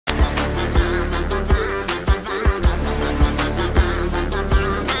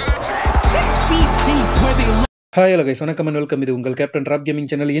Hi hello guys வணக்கம் and welcome. இது உங்கள் கேப்டன் ட்ராப் கேமிங்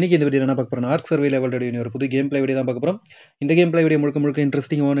சேனல். இன்னைக்கு இந்த வீடியோ என்ன பார்க்க போறோம், ஆர்க் சர்வே லெவல் ஒரு புது கேம் பிளே வீடியோ தான் பார்க்க போறோம். இந்த கேம் பிளே வீடியோ முழுக்க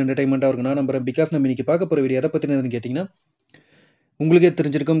இன்ட்ரெஸ்டிங்கான என்டர்டைன்மெண்ட்டாக இருக்கும் நான் நம்புறேன். பிகாஸ் நம்ம இன்னைக்கு பார்க்க போகிற வீடியோ எதை பற்றினதுன்னு கேட்டிங்கன்னா, உங்களுக்கே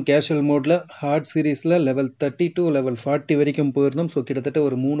தெரிஞ்சிருக்கும் கேஷுவல் மோடில் ஹார்ட் சீரீஸில் லெவல் 30 to லெவல் 40 வரைக்கும் போயிருந்தோம். ஸோ கிட்டத்தட்ட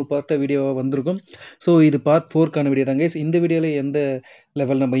ஒரு 3 பார்ட்டாக வீடியோவாக வந்திருக்கும். ஸோ இது பார்ட் 4க்கான வீடியோ தான் கைஸ். இந்த வீடியோவில் எந்த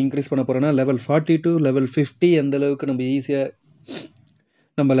லெவல் நம்ம இன்க்ரீஸ் பண்ண போகிறோம்னா, லெவல் 40 to லெவல் 50 எந்த அளவுக்கு நம்ம ஈஸியாக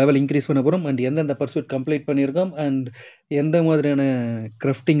நம்ம லெவல் இன்க்ரீஸ் பண்ண போகிறோம் அண்ட் எந்தெந்த பர்சூட் கம்ப்ளீட் பண்ணியிருக்கோம் அண்ட் எந்த மாதிரியான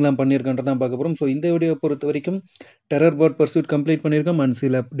கிராஃப்டிங்லாம் பண்ணியிருக்கோன்றதான் பார்க்க போகிறோம். ஸோ இந்த வீடியோ பொறுத்த வரைக்கும் டெரர் பேர்ட் பர்சூட் கம்ப்ளீட் பண்ணியிருக்கோம் அண்ட்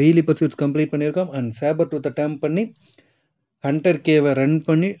சில டெய்லி பர்சூட்ஸ் கம்ப்ளீட் பண்ணியிருக்கோம் அண்ட் சேபர் டூத்தை டேம் பண்ணி ஹண்டர் கேவை ரன்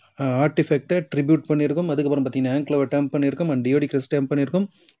பண்ணி ஆர்டிஃபெக்டை ட்ரிபியூட் பண்ணியிருக்கோம். அதுக்கப்புறம் பார்த்தீங்கன்னா ஆங்க்லோவை டேம் பண்ணியிருக்கோம் அண்ட் டியோடி கிரஸ் டேம் பண்ணியிருக்கோம்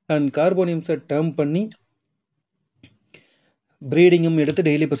அண்ட் கார்போனியம்ஸை டேம் பண்ணி ப்ரீடிங்கும் எடுத்து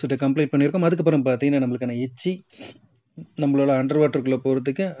டெய்லி பர்சூட்டை கம்ப்ளீட் பண்ணியிருக்கோம். அதுக்கப்புறம் பார்த்தீங்கன்னா நம்மளுக்கான எச்சி நம்மளோட அண்டர் வாட்டருக்குள்ளே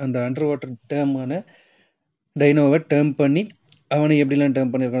போகிறதுக்கு அந்த அண்டர் வாட்டர் டேமான டைனோவை டேம் பண்ணி அவனை எப்படிலாம்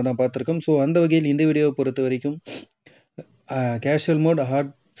டேம் பண்ணியிருக்கோம் தான் பார்த்துருக்கோம். ஸோ அந்த வகையில் இந்த வீடியோவை பொறுத்த வரைக்கும் கேஷுவல் மோட்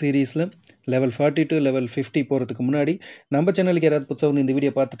ஹார்ட் சீரீஸில் லெவல் 40 to லெவல் 50 போகிறதுக்கு முன்னாடி நம்ம சேனலுக்கு யாராவது புதுசாக வந்து இந்த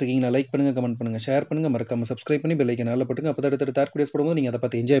வீடியோ பார்த்துட்டு இருக்கீங்கன்னா லைக் பண்ணுங்கள், கமெண்ட் பண்ணுங்கள், ஷேர் பண்ணுங்கள், மறக்காமல் சப்ஸ்கிரைப் பண்ணி பெல் ஐக்கன் ஆல்ல போட்டுங்க. அப்போ தான் அடுத்த டார்க் வீடியோஸ் போடும்போது நீங்கள் அதை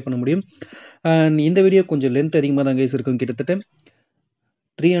பார்த்து என்ஜாய் பண்ண முடியும். அண்ட் இந்த வீடியோ கொஞ்சம் லென்த் அதிகமாக தான் கைஸ் இருக்கும். கிட்டத்தட்ட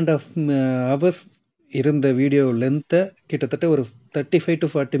 3.5 hours இருந்த வீடியோ லென்த்தை கிட்டத்தட்ட ஒரு 35 to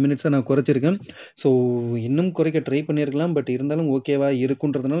 40 மினிட்ஸாக நான் குறைச்சிருக்கேன். ஸோ இன்னும் குறைக்க ட்ரை பண்ணியிருக்கலாம், பட் இருந்தாலும் ஓகேவா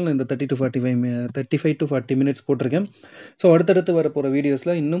இருக்குன்றதுனால நான் இந்த 35 to 40 மினிட்ஸ் போட்டிருக்கேன். ஸோ அடுத்தடுத்து வரப்போகிற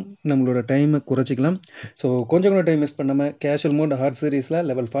வீடியோஸில் இன்னும் நம்மளோட டைமை குறைச்சிக்கலாம். ஸோ கொஞ்சம் டைம் மிஸ் பண்ணாமல் கேஷுவல் மோட் ஹார்ட் சீரீஸில்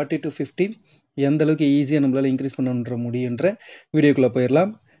லெவல் 40 to 50 எந்த அளவுக்கு ஈஸியாக நம்மளால் இன்க்ரீஸ் பண்ண முடியுன்ற வீடியோக்குள்ளே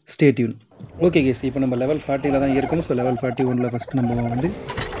போயிடலாம். Stay tune. ஓகே கேஸ், இப்போ நம்ம லெவல் 40 தான் இருக்கோம். ஸோ லெவல் 41 ஃபஸ்ட் நம்ம வந்து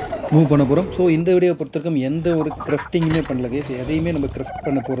மூவ் பண்ண போகிறோம். ஸோ இந்த வீடியோ பொறுத்தவரைக்கும் எந்த ஒரு கிராஃப்டிங்குமே பண்ணல கேஸ். எதையுமே நம்ம கிராஃப்ட்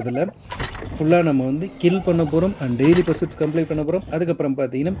பண்ண போகிறதில்ல. ஃபுல்லாக நம்ம வந்து கில் பண்ண போகிறோம் அண்ட் டெய்லி பர்சூட்ஸ் கம்ப்ளீட் பண்ண போகிறோம். அதுக்கப்புறம்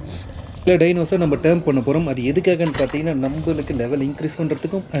பார்த்தீங்கன்னா இல்லை டைனோஸை நம்ம டேர்ம் பண்ண போகிறோம். அது எதுக்காகன்னு பார்த்தீங்கன்னா நம்மளுக்கு லெவல் இன்க்ரீஸ்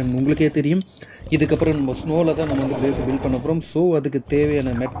பண்ணுறதுக்கும் அண்ட் உங்களுக்கே தெரியும் இதுக்கப்புறம் நம்ம ஸ்னோவில் தான் நம்ம வந்து பேஸை பில்ட் பண்ண போகிறோம். ஸோ அதுக்கு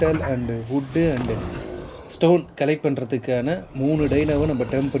தேவையான metal and wood and stone collect பண்ணுறதுக்கான 3 டைனோவை நம்ம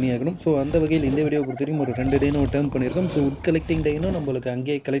டேர்ம் பண்ணியாகணும். ஸோ அந்த வகையில் இந்த வீடியோ பொறுத்த வரைக்கும் ஒரு 2 டைனோவை டேர்ம் பண்ணியிருக்கோம். ஸோ வுட் கலெக்டிங் டைனோ நம்மளுக்கு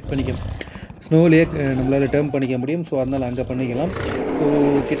அங்கேயே கலெக்ட் பண்ணிக்க ஸ்னோவிலே நம்மளால் டேர்ம் பண்ணிக்க முடியும். ஸோ அதனால் அங்கே பண்ணிக்கலாம். ஸோ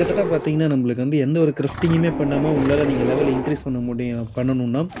கிட்டத்தட்ட பார்த்தீங்கன்னா நம்மளுக்கு வந்து எந்த ஒரு கிராஃப்டிங்குமே பண்ணாமல் உங்களால் நீங்கள் லெவல் இன்க்ரீஸ்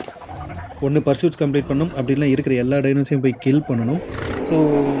பண்ணணும்னா ஒன்று பர்சூட்ஸ் கம்ப்ளீட் பண்ணணும், அப்படிலாம் இருக்கிற எல்லா டைனோஸையும் போய் கில் பண்ணணும். ஸோ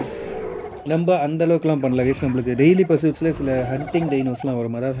நம்ம அந்த அளவுக்குலாம் பண்ணல கைஸ். நம்மளுக்கு டெய்லி பர்சூட்ஸில் சில ஹண்டிங் டைனோஸ்லாம்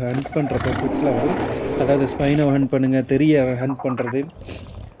வரும், அதாவது ஹண்ட் பண்ணுற பர்சூட்ஸ்லாம் வரும். அதாவது ஸ்பைனோ ஹண்ட் பண்ணுங்கள், தெரிய ஹண்ட் பண்ணுறது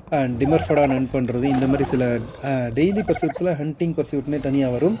அண்ட் டிமர்ஃபடான் ஹண்ட் பண்ணுறது, இந்த மாதிரி சில டெய்லி பர்சூட்ஸில் ஹண்டிங் பர்சூட்னே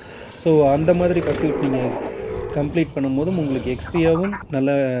தனியாக வரும். ஸோ அந்த மாதிரி பர்சூட் நீங்கள் கம்ப்ளீட் பண்ணும்போதும் உங்களுக்கு எக்ஸ்பியாகவும்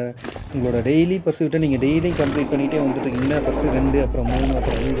நல்ல உங்களோட டெய்லி பர்சூட்டை நீங்கள் டெய்லியும் கம்ப்ளீட் பண்ணிகிட்டே வந்துட்டுருக்கீங்கன்னா ஃபஸ்ட்டு 2, அப்புறம் 3,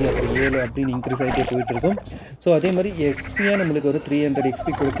 அப்புறம் 5, அப்புறம் 7 அப்படின்னு இன்க்ரீஸ் ஆகிட்டே போயிட்டுருக்கும். ஸோ அதே மாதிரி எக்ஸ்பியாக நம்மளுக்கு ஒரு 300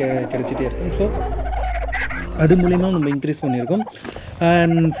 எக்ஸ்பி கிடைச்சிட்டே இருக்கும். ஸோ அது மூலிமா நம்ம இன்க்ரீஸ் பண்ணியிருக்கோம்.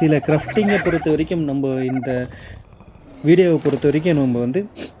 அண்ட் சில கிராஃப்டிங்கை பொறுத்த வரைக்கும் நம்ம இந்த வீடியோவை பொறுத்த வரைக்கும் நம்ம வந்து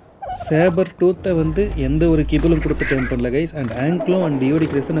சேபர் டூத்தை வந்து எந்த ஒரு கிபிளும் கொடுத்து டேர்ம் பண்ணல கைஸ். அண்ட் ஆங்க்லும் அண்ட் டியோடி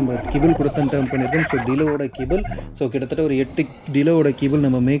கிரஸை நம்ம கிபிள் கொடுத்து டேர்ம் பண்ணியிருக்கோம். ஸோ டிலோவோட கிபிள், ஸோ கிட்டத்தட்ட ஒரு 8 டிலோவோட கிபிள்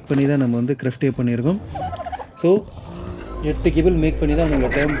நம்ம மேக் பண்ணி தான் நம்ம வந்து கிராஃப்டே பண்ணியிருக்கோம். ஸோ 8 கிபிள் மேக் பண்ணி தான் நம்ம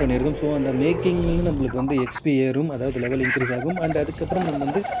டேர்ம் பண்ணியிருக்கோம். ஸோ அந்த மேக்கிங்லேயும் நம்மளுக்கு வந்து எக்ஸ்பி ஏறும், அதாவது லெவல் இன்க்ரீஸ் ஆகும். அண்ட் அதுக்கப்புறம் நம்ம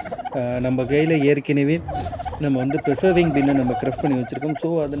வந்து நம்ம கையில் ஏற்கனவே நம்ம வந்து ப்ரிசர்விங் பின்னை நம்ம கிராஃப்ட் பண்ணி வச்சுருக்கோம். ஸோ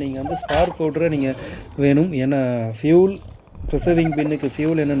அதை நீங்கள் வந்து ஸ்பார்க் பவுடரை நீங்கள் வேணும், ஏன்னா ஃபியூல் ப்ரிசர்விங் பின்னுக்கு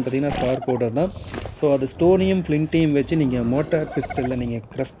ஃபியூல் என்னென்னு பார்த்தீங்கன்னா ஸ்பார்க் பவுடர் தான். ஸோ அது ஸ்டோனையும் ஃப்ளின்ட்டையும் வச்சு நீங்கள் மோட்டார் பிஸ்டலில் நீங்கள்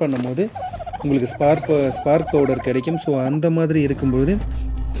கிராஃப்ட் பண்ணும்போது உங்களுக்கு ஸ்பார்க் பவுடர் கிடைக்கும். ஸோ அந்த மாதிரி இருக்கும்போது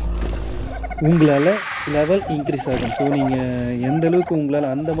உங்களால் லெவல் இன்க்ரீஸ் ஆகும். ஸோ நீங்கள் எந்த அளவுக்கு உங்களால்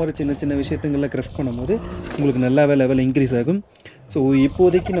அந்த மாதிரி சின்ன விஷயத்துங்களில் கிராஃப்ட் பண்ணும்போது உங்களுக்கு நல்லாவே லெவல் இன்க்ரீஸ் ஆகும். ஸோ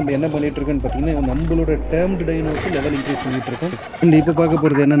இப்போதைக்கு நம்ம என்ன பண்ணிகிட்ருக்கோன்னு பார்த்தீங்கன்னா நம்மளோட டேர்ம்டு டைனோக்கு லெவல் இன்க்ரீஸ் பண்ணிகிட்ருக்கோம். அண்ட் இப்போ பார்க்க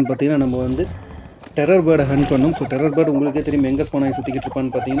போகிறது என்னென்னு பார்த்தீங்கன்னா நம்ம வந்து டெரர் பேர்டை ஹண்ட் பண்ணோம். ஸோ டெரர் பேர்டு உங்களுக்கே தெரியும் எங்கே ஸ்பானாகி சுற்றிக்கிட்டு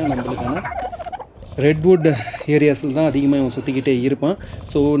இருப்பான்னு பார்த்தீங்கன்னா நம்மளுக்கான ரெட்வுட் ஏரியாஸில் தான் அதிகமாக அவன் சுற்றிக்கிட்டே இருப்பான்.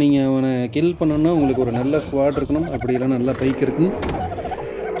 ஸோ நீங்கள் அவனை கில் பண்ணணுன்னா உங்களுக்கு ஒரு நல்ல ஸ்குவாட் இருக்கணும், அப்படி இல்லைன்னா நல்லா பைக் இருக்கணும்,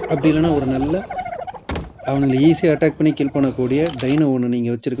 அப்படி இல்லைன்னா ஒரு நல்ல அவனுங்களை ஈஸியாக அட்டாக் பண்ணி கில் பண்ணக்கூடிய டைனோ ஒன்று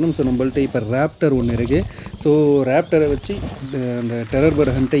நீங்கள் வச்சுருக்கணும். ஸோ நம்மள்ட்ட இப்போ ராப்டர் ஒன்று இருக்குது. ஸோ ராப்டரை வச்சு அந்த டெரர்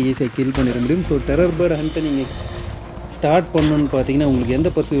பேர்டு ஹண்ட்டை ஈஸியாக கில் பண்ணிட முடியும். ஸோ டெரர் பேர்டு ஹண்ட்டை நீங்கள் ஸ்டார்ட் பண்ணணும்னு பார்த்தீங்கன்னா உங்களுக்கு எந்த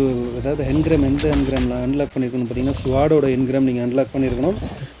அதாவது என்கிராம் எந்த என்கிராமில் அன்லாக் பண்ணியிருக்கணும்னு பார்த்தீங்கன்னா ஸ்வாடோட என்கிராம் நீங்கள் அன்லாக் பண்ணியிருக்கணும்.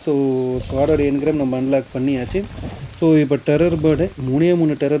 ஸோ ஸ்வாடோட என்கிராம் நம்ம அன்லாக் பண்ணியாச்சு. ஸோ இப்போ terror bird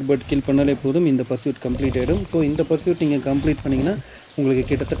 3 terror bird kill பண்ணாலே போதும் இந்த பர்சூட் கம்ப்ளீட் ஆகிடும். ஸோ இந்த பர்சூட் நீங்கள் கம்ப்ளீட் பண்ணிங்கன்னா உங்களுக்கு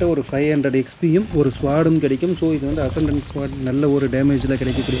கிட்டத்தட்ட ஒரு 500 எக்ஸ்பியும் ஒரு ஸ்வாடும் கிடைக்கும். ஸோ இது வந்து அசண்டன்ட் ஸ்வாட் நல்ல ஒரு டேமேஜில்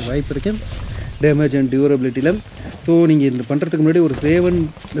கிடைக்கக்கூடிய வாய்ப்பு இருக்குது, டேமேஜ் அண்ட் டியூரபிலிட்டியில். ஸோ நீங்கள் இது பண்ணுறதுக்கு முன்னாடி ஒரு சேவ்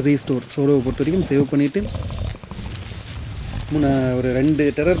அண்ட் ரீஸ்டோர் சோலோவை பொறுத்த வரைக்கும் சேவ் பண்ணிவிட்டு ஒரு 2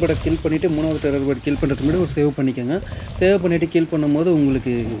 டெரர் பேர்டை கில் பண்ணிவிட்டு 3வது டெரர் பேர்ட் கில் பண்ணுறதுக்கு முன்னாடி ஒரு சேவ் பண்ணிக்கோங்க. சேவ் பண்ணிவிட்டு கில் பண்ணும்போது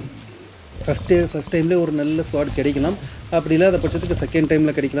உங்களுக்கு ஃபஸ்ட் டைம்லேயே ஒரு நல்ல ஸ்வாட் கிடைக்கலாம். அப்படி இல்லாத பட்சத்துக்கு செகண்ட்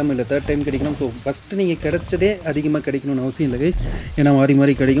டைமில் கிடைக்கலாம், இல்லை தேர்ட் டைம் கிடைக்கலாம். ஸோ ஃபஸ்ட்டு நீங்கள் கிடைச்சதே அதிகமாக கிடைக்கணும்னு அவசியம் இல்லை கைஸ், ஏன்னா மாறி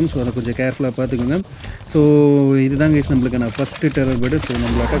மாறி கிடைக்கும். ஸோ அதை கொஞ்சம் கேர்ஃபுல்லாக பார்த்துக்கோங்க. ஸோ இதுதான் கைஸ் நம்மளுக்கு நான் ஃபஸ்ட்டு டெரர் பேர்டு. ஸோ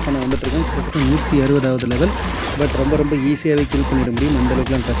நம்மளை அட்டாக் பண்ண வந்துட்டுருக்கோம். கிட்டத்தட்ட 160வது லெவல். பட் ரொம்ப ஈஸியாகவே கில் பண்ணிட முடியும்.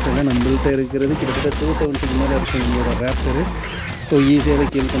 அந்தளவுக்குலாம் கஷ்டம் இல்லை. நம்மள்கிட்ட இருக்கிறது கிட்டத்தட்ட 2000க்கு மேலே இருக்கும் நம்மளோட ரேப்டரு. ஸோ ஈஸியாகவே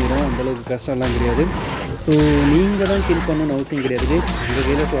கில் பண்ணிடுவோம், அந்தளவுக்கு கஷ்டம்லாம் கிடையாது. ஸோ நீங்கள் தான் கில் பண்ணணும்னு அவசியம் கிடையாது கைஸ். உங்கள்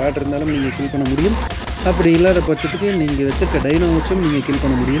கையில் ஸ்வாட் இருந்தாலும் நீங்கள் கில் பண்ண முடியும். அப்படி இல்லாத பட்சத்துக்கு நீங்கள் வச்சுருக்க டைனோ வச்சும் நீங்கள் கில்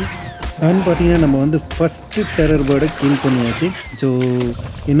பண்ண முடியும். அதுன்னு பார்த்தீங்கன்னா நம்ம வந்து ஃபஸ்ட்டு டெரர் பேர்டை கில் பண்ணியாச்சு. ஸோ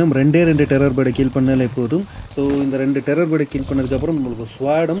இன்னும் 2 டெரர் பேர்டை கில் பண்ணாலே போதும். ஸோ இந்த 2 டெரர் பேர்டை கில் பண்ணதுக்கப்புறம் நம்மளுக்கு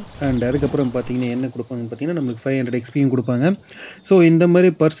ஸ்வாடும் அண்ட் அதுக்கப்புறம் பார்த்தீங்கன்னா என்ன கொடுப்பாங்கன்னு பார்த்தீங்கன்னா நம்மளுக்கு 500 எக்ஸ்பியும் கொடுப்பாங்க. ஸோ இந்த மாதிரி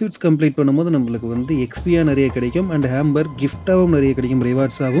பர்சூட்ஸ் கம்ப்ளீட் பண்ணும்போது நம்மளுக்கு வந்து எக்ஸ்பியாக நிறைய கிடைக்கும் அண்ட் ஹேம்பர் கிஃப்டாகவும் நிறைய கிடைக்கும்,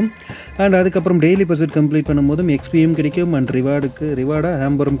 ரிவார்ட்ஸாகவும். அண்ட் அதுக்கப்புறம் டெய்லி பர்சூட் கம்ப்ளீட் பண்ணும்போதும் எக்ஸ்பியும் கிடைக்கும் அண்ட் ரிவார்டாக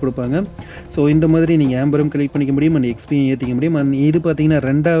ஹேம்பரும் கொடுப்பாங்க. ஸோ இந்த மாதிரி நீங்கள் ஹேம்பரும் கலெக்ட் பண்ணிக்க முடியும் அண்ட் எக்ஸ்பியும் ஏற்றிக்க முடியும். அண்ட் இது பார்த்தீங்கன்னா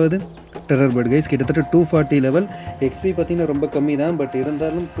 2வது டெரர் பேர்ட் கைஸ். கிட்டத்தட்ட 240 லெவல். எக்ஸ்பி பார்த்தீங்கன்னா ரொம்ப கம்மி தான், பட்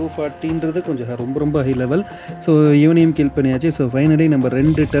இருந்தாலும் 240ன்றது கொஞ்சம் ரொம்ப ஹை லெவல். ஸோ இவனையும் கில் பண்ணியாச்சு. ஸோ ஃபைனலி நம்ம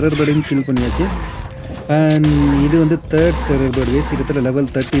 2 டெரர் பேர்டையும் கில் பண்ணியாச்சு. அண்ட் இது வந்து 3rd டெரர் பேர்ட் கைஸ். கிட்டத்தட்ட லெவல்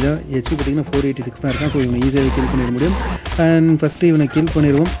 30 தான். ஹெச்பி பார்த்தீங்கன்னா 486 தான் இருக்கான். ஸோ இவனை ஈஸியாக கில் பண்ணிட முடியும். அண்ட் ஃபஸ்ட்டு இவனை கில்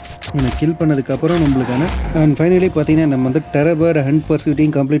பண்ணிடுவோம். இவனை கில் பண்ணதுக்கப்புறம் நம்மளுக்கான அண்ட் ஃபைனலி பார்த்தீங்கன்னா நம்ம வந்து டெரர் பேர்ட் ஹண்ட்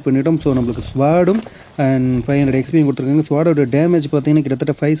பர்சூட்டையும் கம்ப்ளீட் பண்ணிட்டோம். ஸோ நம்மளுக்கு ஸ்வாடும் அண்ட் 500 எக்ஸ்பியும் கொடுத்துருக்காங்க. ஸ்வாடோட டேமேஜ் பார்த்தீங்கன்னா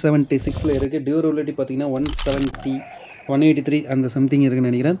கிட்டத்தட்ட 576 இருக்குது. டியூரபிலிட்டி பார்த்தீங்கன்னா 170 183 அந்த சம்திங்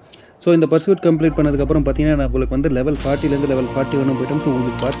இருக்குன்னு நினைக்கிறேன். ஸோ இந்த பர்சூட் கம்ப்ளீட் பண்ணதுக்கப்புறம் பார்த்தீங்கன்னா நம்மளுக்கு வந்து லெவல் 40லேருந்து லெவல் 41 போயிட்டோம். ஸோ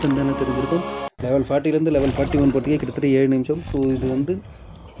உங்களுக்கு பார்த்துன்னு தெரிஞ்சிருக்கும். லெவல் 40லேருந்து லெவல் 41 போகிறதுக்கே கிட்டத்தட்ட 7 நிமிஷம். ஸோ இது வந்து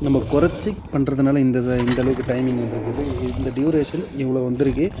நம்ம குறைச்சி பண்ணுறதுனால இந்த அளவுக்கு டைமிங் வந்துருக்கு. இந்த டியூரேஷன் இவ்வளோ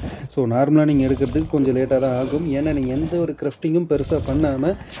வந்திருக்கு. ஸோ நார்மலாக நீங்கள் எடுக்கிறதுக்கு கொஞ்சம் லேட்டாக தான் ஆகும். ஏன்னா நீங்கள் எந்த ஒரு கிராஃப்டிங்கும் பெருசாக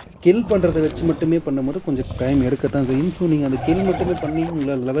பண்ணாமல் கில் பண்ணுறதை வச்சு மட்டுமே பண்ணும்போது கொஞ்சம் டைம் எடுக்கத்தான் செய்யும். ஸோ நீங்கள் அந்த கில் மட்டுமே பண்ணி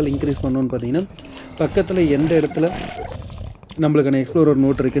உங்களை லெவல் இன்க்ரீஸ் பண்ணணுன்னு பார்த்தீங்கன்னா பக்கத்தில் எந்த இடத்துல நம்மளுக்கான எக்ஸ்ப்ளோரர்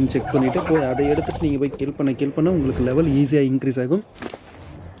நோட் இருக்குன்னு செக் பண்ணிவிட்டு போய் அதை எடுத்துகிட்டு நீங்கள் போய் கில் பண்ண உங்களுக்கு லெவல் ஈஸியாக இன்க்ரீஸ் ஆகும்.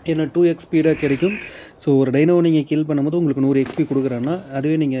 ஏன்னா 2x ஸ்பீடாக கிடைக்கும். ஸோ ஒரு டைனோவை நீங்கள் கில் பண்ணும்போது உங்களுக்கு 100 எக்ஸ்பி கொடுக்குறாங்கன்னா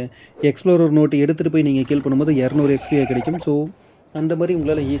அதுவே நீங்கள் எக்ஸ்ப்ளோரர் நோட்டு எடுத்துகிட்டு போய் நீங்கள் கில் பண்ணும்போது 200 எக்ஸ்பியாக கிடைக்கும். ஸோ அந்த மாதிரி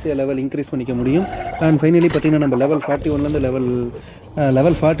உங்களால் ஈஸியாக லெவல் இன்க்ரீஸ் பண்ணிக்க முடியும். அண்ட் ஃபைனலி பார்த்தீங்கன்னா நம்ம லெவல் 41லேருந்து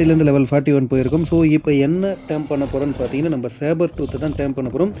லெவல் 40லேருந்து லெவல் 41 போயிருக்கோம். ஸோ இப்போ என்ன டேம் பண்ண போகிறோன்னு பார்த்தீங்கன்னா நம்ம சேபர் டூத்தை தான் டேம்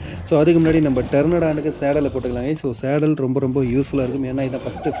பண்ண போகிறோம். ஸோ அதுக்கு முன்னாடி நம்ம டெர்னடானுக்கு சேடலை போட்டுக்கலாங்க. ஸோ சேடல் ரொம்ப யூஸ்ஃபுல்லாக இருக்கும். ஏன்னா இதான்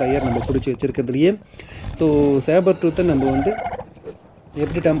ஃபஸ்ட்டு ஃப்ளையர் நம்ம பிடிச்சி வச்சுருக்கிறதுலையே. ஸோ சேபர் டூத்தை நம்ம வந்து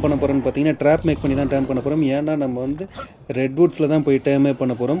எப்படி டேம் பண்ண போகிறோம்னு பார்த்தீங்கன்னா ட்ராப் மேக் பண்ணி தான் டேம் பண்ண போகிறோம். ஏன்னா நம்ம வந்து ரெட்வுட்ஸில் தான் போய் டேமே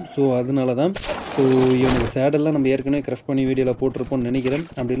பண்ண போகிறோம். ஸோ அதனால தான். ஸோ இவனுக்கு சேடெல்லாம் நம்ம ஏற்கனவே கிராஃப்ட் பண்ணி வீடியோவில் போட்டிருப்போம்னு நினைக்கிறேன்.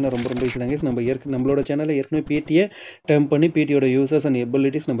 அப்படின்னா ரொம்ப ஈஸி தாங்க. நம்மளோட சேனலில் ஏற்கனவே பிடியை டேம் பண்ணி பிடியோட யூசர்ஸ் அண்ட்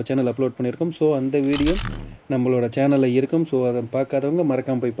எபிலிட்டிஸ் நம்ம சேனல் அப்லோட் பண்ணியிருக்கோம். ஸோ அந்த வீடியோ நம்மளோட சேனலில் இருக்கும். ஸோ அதை பார்க்காதவங்க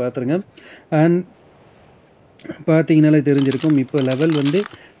மறக்காமல் போய் பார்த்துருங்க. அண்ட் பார்த்தீங்கனாலே தெரிஞ்சிருக்கும். இப்போ லெவல் வந்து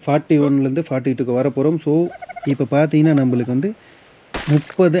 41லேருந்து 42க்கு வர போகிறோம். ஸோ இப்போ பார்த்தீங்கன்னா நம்மளுக்கு வந்து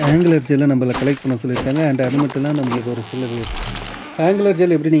 30 ஆங்குலர் ஜெல்லை நம்மளை கலெக்ட் பண்ண சொல்லியிருக்காங்க. அண்ட் அது மட்டும் தான் நம்மளுக்கு ஒரு சிலர் ஆங்குலர்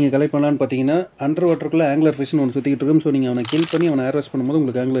ஜெல் எப்படி நீங்கள் கலெக்ட் பண்ணலான்னு பார்த்தீங்கன்னா அண்டர் வாட்டருக்குள்ளே ஆங்குலர் ஃபிஷ்னு ஒன்று சுற்றிக்கிட்டு இருக்கும். ஸோ நீங்கள் அவனை கில் பண்ணி அவனை ஏர்வாஷ் பண்ணும்போது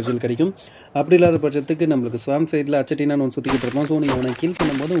உங்களுக்கு ஆங்குலர் ஜெல் கிடைக்கும். அப்படி இல்லாத பட்சத்துக்கு நம்மளுக்கு ஸ்வாம் சைடில் அச்சட்டினான்னு ஒன்று சுற்றிக்கிட்டு இருப்போம். ஸோ நீங்கள் அவனை கில்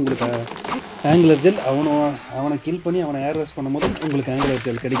பண்ணும்போது உங்களுக்கு ஆங்குலர் ஜெல் அவனை கில் பண்ணி அவனை ஏர்வாஷ் பண்ணும்போது உங்களுக்கு ஆங்குலர்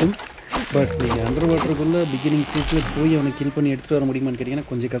ஜெல் கிடைக்கும். பட் நீங்கள் அண்டர் வாட்டருக்குள்ளே பிகினிங் ஸ்டேஜில் போய் அவனை கில் பண்ணி எடுத்துகிட்டு வர முடியுமான்னு கேட்டிங்கன்னா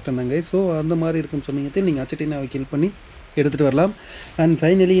கொஞ்சம் கஷ்டம் தாங்க. ஸோ அந்த மாதிரி இருக்கும் சமயத்தில் நீங்கள் அச்சட்டினாவை கில் பண்ணி எடுத்துகிட்டு வரலாம். அண்ட்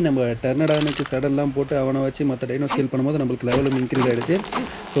ஃபைனலி நம்ம டெர்னடானுக்கு சடெல்லாம் போட்டு அவனை வச்சு மற்ற டைனோஸ் கில் பண்ணும்போது நம்மளுக்கு லெவலும் இன்க்ரீஸ் ஆகிடுச்சு.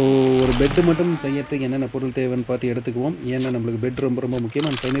 ஸோ ஒரு பெட்டு மட்டும் செய்யறதுக்கு என்னென்ன பொருள் தேவைன்னு பார்த்து எடுத்துக்குவோம். ஏன்னா நம்மளுக்கு பெட் ரொம்ப முக்கியம்.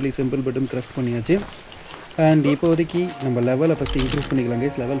 அண்ட் ஃபைனலி சிம்பிள் பெட்டும் கிராஃப்ட் பண்ணியாச்சு. அண்ட் இப்போதைக்கு நம்ம லெவலை ஃபஸ்ட்டு இன்க்ரீஸ் பண்ணிக்கலாம்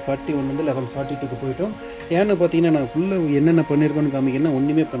கைஸ். லெவல் 41 லெவல் 42க்கு போயிட்டோம். ஏன்னு பார்த்தீங்கன்னா நான் ஃபுல்லாக என்னென்ன பண்ணியிருக்கோன்னு காமிக்கணும்னா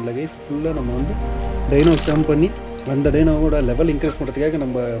ஒன்றுமே பண்ணல கைஸ். ஃபுல்லாக நம்ம வந்து டைனோஸ் டேம் பண்ணி அந்த டைனோவோட லெவல் இன்க்ரீஸ் பண்ணுறதுக்காக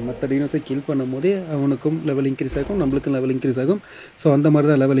நம்ம மற்ற டைனோஸை கில் பண்ணும் போதே அவனுக்கும் லெவல் இன்க்ரீஸ் ஆகும், நம்மளுக்கும் லெவல் இன்க்ரீஸ் ஆகும். ஸோ அந்த மாதிரி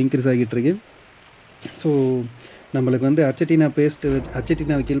தான் லெவல் இன்க்ரீஸ் ஆகிட்டு இருக்கு. ஸோ நம்மளுக்கு வந்து அர்ஜென்டினா பேஸ்ட்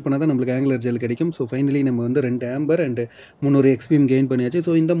அர்ஜென்டினாவை கில் பண்ணால் தான் நம்மளுக்கு ஆங்குலர் ஜெல் கிடைக்கும். ஸோ ஃபைனலி நம்ம வந்து 2 ஆம்பர் அண்ட் 300 எக்ஸ்பிஎம் கெயின் பண்ணியாச்சு.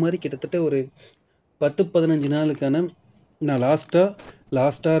 ஸோ இந்த மாதிரி கிட்டத்தட்ட ஒரு 10-15 நாளுக்கான நான்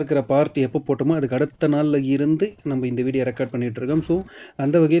லாஸ்ட்டாக இருக்கிற பார்ட் எப்போ போட்டோமோ அதுக்கு அடுத்த நாளில் இருந்து நம்ம இந்த வீடியோ ரெக்கார்ட் பண்ணிகிட்ருக்கோம். ஸோ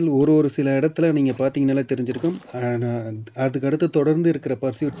அந்த வகையில் ஒரு சில இடத்துல நீங்கள் பார்த்தீங்கன்னாலே தெரிஞ்சிருக்கும். அதுக்கு அடுத்து தொடர்ந்து இருக்கிற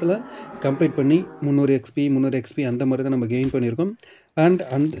பர்சியூட்ஸ்லாம் கம்ப்ளீட் பண்ணி 300 எக்ஸ்பி அந்த மாதிரி தான் நம்ம கெயின் பண்ணியிருக்கோம். அண்ட்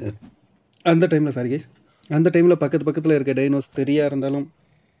அந்த டைமில் அந்த டைமில் பக்கத்தில் இருக்க டைனோஸ் தெரியா இருந்தாலும்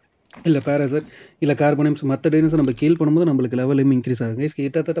இல்லை பேராசர் இல்லை கார்பனிம்ஸ் மற்ற டைனோஸை நம்ம கீல் பண்ணும்போது நம்மளுக்கு லெவலும் இன்க்ரீஸ் ஆகுங்க.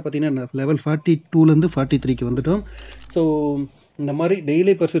 கிட்டத்தட்ட பார்த்தீங்கன்னா லெவல் 42லேருந்து 43க்கு வந்துட்டோம். ஸோ இந்த மாதிரி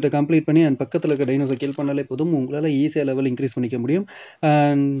டெய்லி பர்சூட்டை கம்ப்ளீட் பண்ணி அண்ட் பக்கத்தில் இருக்க டைனோஸை கீல் பண்ணாலே போதும், உங்களால் ஈஸியாக லெவல் இன்க்ரீஸ் பண்ணிக்க முடியும்.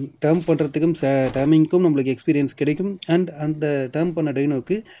 அண்ட் டேர்ம் பண்ணுறதுக்கும் டேமிங்க்கும் நம்மளுக்கு எக்ஸ்பீரியன்ஸ் கிடைக்கும். அண்ட் அந்த டேர்ம் பண்ண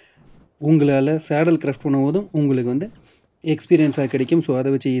டைனோக்கு உங்களால் சேடல் கிராஃப்ட் பண்ணும்போதும் உங்களுக்கு வந்து எக்ஸ்பீரியன்ஸாக கிடைக்கும். ஸோ அதை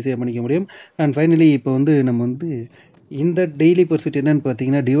வச்சு ஈஸியாக பண்ணிக்க முடியும். அண்ட் ஃபைனலி இப்போ வந்து நம்ம வந்து இந்த டெய்லி பர்சூட் என்னென்னு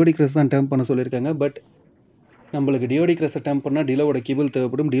பார்த்தீங்கன்னா டியோடிக்ரஸ் தான் டேர்ம் பண்ண சொல்லியிருக்காங்க. பட் நம்மளுக்கு டியோடிக்ரஸை டேர்ம் பண்ணால் டிலோவோட கிபிள்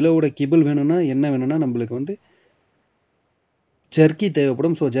தேவைப்படும். டிலோவோட கிபிள் வேணும்னா என்ன வேணும்னா நம்மளுக்கு வந்து ஜர்க்கி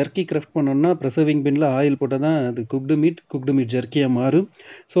தேவைப்படும். ஸோ ஜர்க்கி கிராஃப்ட் பண்ணோம்னா ப்ரெசர்விங் பின்னில் ஆயில் போட்டால் தான் அது குக்டு மீட் ஜர்க்கியாக மாறும்.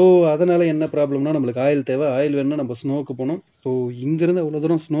 ஸோ அதனால் என்ன ப்ராப்ளம்னா நம்மளுக்கு ஆயில் தேவை. ஆயில் வேணும்னா நம்ம ஸ்னோவுக்கு போகணும். ஸோ இங்கேருந்து அவ்வளோ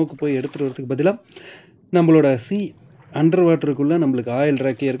தூரம் ஸ்னோவுக்கு போய் எடுத்துகிட்டு வரதுக்கு பதிலாக நம்மளோட அண்டர் வாட்டருக்குள்ளே நம்மளுக்கு ஆயில்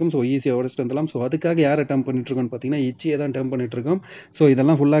ரேக்கே இருக்கும். ஸோ ஈஸியாக உடச்சிட்டு வந்துடலாம். ஸோ அதுக்காக யாரை டேர்ம் பண்ணிட்டுருக்கோன்னு பார்த்தீங்கன்னா இச்சியை தான் டேர்ம் பண்ணிட்டுருக்கோம். ஸோ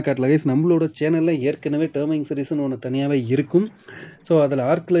இதெல்லாம் ஃபுல்லாக காட்டல கைஸ். நம்மளோட சேனலில் ஏற்கனவே டேர்மிங் சீரிஸ்னு ஒன்று தனியாகவே இருக்கும். ஸோ அதில்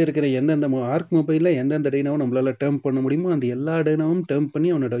ஆர்க்கில் இருக்கிற ஆர்க் மொபைலில் எந்தெந்த டைனாவும் நம்மளால் டேர்ம் பண்ண முடியுமோ அந்த எல்லா டைனாவும் டேர்ம் பண்ணி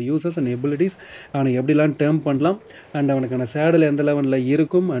அவனோட யூசஸ் அண்ட் எபிலிட்டிஸ் அவனை எப்படிலாம் டேர்ம் பண்ணலாம் அண்ட் அவனுக்கான சேடல் எந்த லெவலில்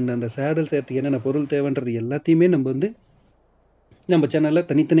இருக்கும் அண்ட் அந்த சேடல் சேர்த்துக்கு என்னென்ன பொருள் தேவைன்றது எல்லாத்தையுமே நம்ம சேனலில்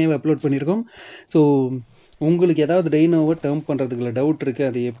தனித்தனியாக அப்லோட் பண்ணியிருக்கோம். ஸோ உங்களுக்கு ஏதாவது டைனோவை டேர்ம் பண்ணுறதுக்குள்ள டவுட் இருக்குது,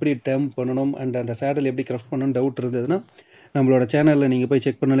 அது எப்படி டேர்ம் பண்ணணும் அண்ட் அந்த சேடல் எப்படி கிராஃப்ட் பண்ணணும் டவுட் இருந்ததுன்னா நம்மளோட சேனலில் நீங்கள் போய்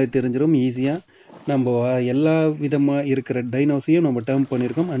செக் பண்ணாலே தெரிஞ்சிடும். ஈஸியாக நம்ம எல்லா விதமாக இருக்கிற டைனோஸையும் நம்ம டேர்ம்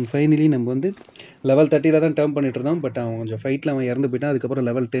பண்ணியிருக்கோம். அண்ட் ஃபைனலி நம்ம வந்து லெவல் 30 தான் டேர்ம் பண்ணிட்டு இருந்தோம். பட் அவன் கொஞ்சம் ஃபைட்டில் அவன் இறந்து போயிட்டான். அதுக்கப்புறம்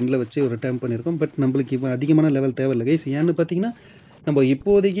லெவல் 10 வச்சு ஒரு டேர்ம் பண்ணியிருக்கோம். பட் நம்மளுக்கு இவன் அதிகமான லெவல் தேவையில்லை கைஸ். ஏன்னு பார்த்தீங்கன்னா நம்ம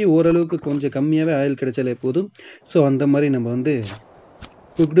இப்போதைக்கு ஓரளவுக்கு கொஞ்சம் கம்மியாகவே ஆயில் கிடைச்சாலே போதும். ஸோ அந்த மாதிரி நம்ம வந்து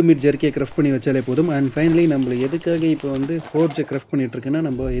குக்டு மீட் ஜெர்க்கியை கிராஃப்ட் பண்ணி வச்சாலே போதும். அண்ட் ஃபைனலி நம்ம எதுக்காக இப்போ வந்து ஃபோர்ஜை கிராஃப்ட் பண்ணிகிட்ருக்குன்னா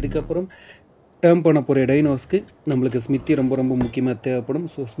நம்ம இதுக்கப்புறம் டேர்ம் பண்ண போகிற டைனோஸ்க்கு நம்மளுக்கு ஸ்மித்தி ரொம்ப முக்கியமாக தேவைப்படும்.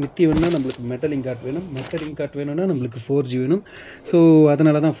 ஸோ ஸ்மித்தி வேணும்னா நம்மளுக்கு மெட்டல் இங்காட் வேணும்னா நம்மளுக்கு 4G வேணும். ஸோ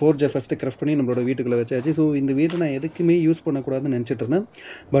அதனால தான் 4G ஃபஸ்ட்டு கிராஃப்ட் பண்ணி நம்மளோட வீட்டுக்குள்ளே வச்சாச்சு. ஸோ இந்த வீட்டை நான் எதுக்குமே யூஸ் பண்ணக்கூடாதுன்னு நினச்சிட்டு இருந்தேன்.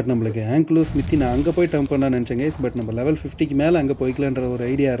 பட் நம்மளுக்கு ஆங்க்லோ ஸ்மித்தி நான் அங்கே போய் டேர்ம் பண்ணலான்னு நினச்சேங்க. பட் நம்ம லெவல் 50க்கு மேலே அங்கே போய்க்கலான்ற ஒரு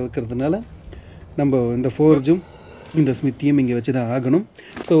ஐடியா இருக்கிறதுனால நம்ம இந்த 4Gயும் இந்த ஸ்மித்தியும் இங்கே வச்சு தான் ஆகணும்.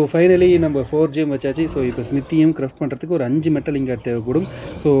 ஸோ ஃபைனலி நம்ம 4Gயும் வச்சாச்சு. ஸோ இப்போ ஸ்மித்தியும் கிராஃப்ட் பண்ணுறதுக்கு ஒரு 5 மெட்டல் இங்காட் தேவைப்படும்.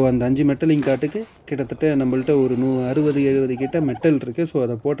 ஸோ அந்த 5 மெட்டல் இங்காட்டுக்கு கிட்டத்தட்ட நம்மள்ட்ட ஒரு 60-70 கிட்ட மெட்டல் இருக்குது. ஸோ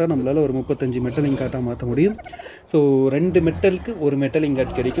அதை போட்டால் நம்மளால் ஒரு 35 மெட்டல் இங்காட்டாக மாற்ற முடியும். ஸோ 2 மெட்டலுக்கு ஒரு மெட்டல்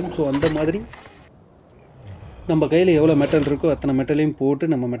இங்காட் கிடைக்கும். ஸோ அந்த மாதிரி நம்ம கையில் எவ்வளோ மெட்டல் இருக்கோ அத்தனை மெட்டலையும்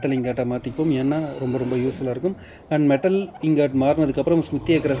போட்டு நம்ம மெட்டல் இங்காட்டாக மாற்றிப்போம். ஏன்னா ரொம்ப யூஸ்ஃபுல்லாக இருக்கும். அண்ட் மெட்டல் இங்காட் மாறினதுக்கப்புறம்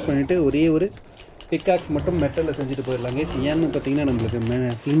ஸ்மித்தியை கிராஃப்ட் பண்ணிவிட்டு ஒரே ஒரு பிக்காக்ஸ் மட்டும் மெட்டலில் செஞ்சுட்டு போயிடலாங்க. ஏன்னு பார்த்தீங்கன்னா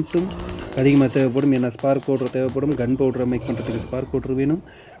நம்மளுக்கு ஃப்ளிண்ட்டும் அதிகமாக தேவைப்படும். ஏன்னா ஸ்பார்க் பவுடர் தேவைப்படும். கன் பவுடரை மேக் பண்ணுறதுக்கு ஸ்பார்க் பவுடர் வேணும்.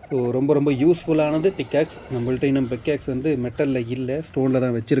 ஸோ ரொம்ப யூஸ்ஃபுல்லானது பிக்காக்ஸ். நம்மள்ட்ட இன்னும் பிக்காக்ஸ் வந்து மெட்டலில் இல்லை, ஸ்டோனில்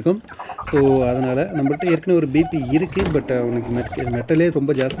தான் வச்சுருக்கோம். ஸோ அதனால் நம்மள்ட்ட ஏற்கனவே ஒரு பிபி இருக்குது. பட் அவனுக்கு மெட்டலே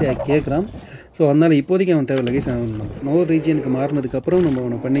ரொம்ப ஜாஸ்தியாக கேட்குறான். ஸோ அதனால் இப்போதைக்கு அவன் தேவையில்லை. நம்ம ஸ்னோ ரீஜியனுக்கு மாறினதுக்கப்புறம் நம்ம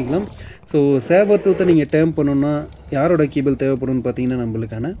அவனை பண்ணிக்கலாம். ஸோ சேபர் டூத்தை நீங்கள் டேர்ம் பண்ணணுன்னா யாரோட கீபிள் தேவைப்படும்னு பார்த்தீங்கன்னா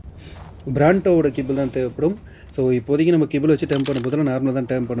நம்மளுக்கான பிராண்டோட கிபிள் தான் தேவைப்படும். ஸோ இப்போதைக்கு நம்ம கிபிள் வச்சு டேர்ம் பண்ண போதில் நார்மலாக தான்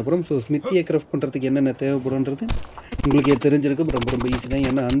டேர்ம் பண்ண போகிறோம். ஸோ ஸ்மித்தியை கிராஃப்ட் பண்ணுறதுக்கு என்னென்ன தேவைப்படும்ன்றது உங்களுக்கு தெரிஞ்சிருக்கும். ரொம்ப ஈஸி தான்.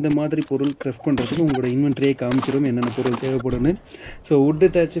 ஏன்னா அந்த மாதிரி பொருள் கிராஃப்ட் பண்ணுறதுக்கு உங்களோட இன்வென்ட்ரியே காமிச்சிடும் என்னென்ன பொருள் தேவைப்படும்னு. ஸோ வுட்டு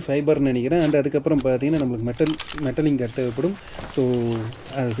தேய்ச்சி ஃபைபர்னு நினைக்கிறேன். அண்ட் அதுக்கப்புறம் பார்த்தீங்கன்னா நம்மளுக்கு மெட்டலிங் கார்ட் தேவைப்படும். ஸோ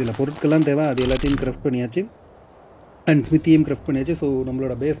அது சில பொருட்கள்லாம் தேவை. அது எல்லாத்தையும் கிராஃப்ட் பண்ணியாச்சு. அண்ட் ஸ்மித்தியும் கிராஃப்ட் பண்ணியாச்சு. ஸோ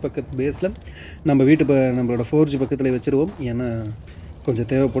நம்மளோட பேஸில் நம்மளோட 4G பக்கத்தில் வச்சுருவோம். ஏன்னா கொஞ்சம்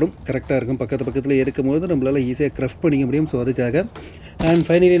தேவைப்படும், கரெக்டாக இருக்கும். பக்கத்தில் இருக்கும்போது நம்மளால் ஈஸியாக கிராஃப்ட் பண்ணிக்க முடியும். ஸோ அதுக்காக அண்ட்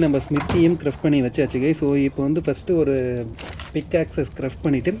ஃபைனலி நம்ம ஸ்மித்தியும் கிராஃப்ட் பண்ணி வச்சாச்சுங்க. ஸோ இப்போ வந்து ஃபஸ்ட்டு ஒரு பிக் ஆக்சஸ் கிராஃப்ட்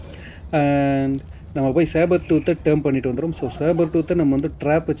பண்ணிவிட்டு அண்ட் நம்ம போய் சேபர் டூத்தை டேர்ம் பண்ணிட்டு வந்துடும். ஸோ சேபர் டூத்தை நம்ம வந்து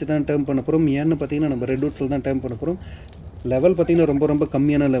ட்ராப் வச்சு தான் டேர்ம் பண்ண போகிறோம். ஏன்னு பார்த்தீங்கன்னா நம்ம ரெட் வுட்ஸில் தான் டேர்ம் பண்ண போகிறோம். லெவல் பார்த்திங்கன்னா ரொம்ப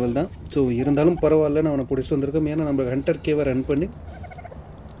கம்மியான லெவல் தான். ஸோ இருந்தாலும் பரவாயில்லன்னு அவனை பிடிச்சிட்டு வந்திருக்கோம். ஏன்னா நம்ம ஹண்டர் கேவை ரன் பண்ணி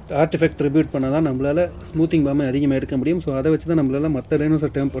ஆர்டிஃபெக்ட் ரிபியூட் பண்ணால் தான் நம்மளால் ஸ்மூத்திங் பாமே அதிகமாக எடுக்க முடியும். ஸோ அதை வச்சு தான் நம்மளால் மற்ற டைனோஸை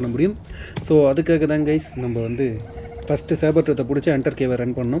டேர்ம் பண்ண முடியும். ஸோ அதுக்காக தான் கைஸ் நம்ம வந்து ஃபஸ்ட்டு சேபர் டூத்தை பிடிச்சி ஹண்டர் கேவை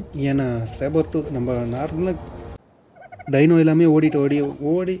ரன் பண்ணோம். ஏன்னா சேபர் டூ நம்ம நார்மலாக டைனோ எல்லாமே ஓடி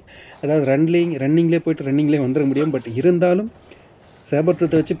அதாவது ரன்னிங்லேயே போயிட்டு ரன்னிங்லேயே வந்துட முடியும். பட் இருந்தாலும் சேபர்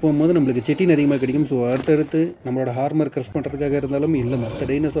டூத்தை வச்சு போகும்போது நம்மளுக்கு செட்டின் அதிகமாக கிடைக்கும். ஸோ அடுத்தடுத்து நம்மளோட ஹார்மர் கிராஃப்ட் பண்ணுறதுக்காக இருந்தாலும் இல்லை மற்ற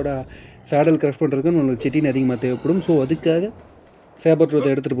டைனோஸோட சேடல் கிராஃப்ட் பண்ணுறதுக்கும் நம்மளுக்கு செட்டின் அதிகமாக தேவைப்படும். ஸோ அதுக்காக சேபர் டூத்தை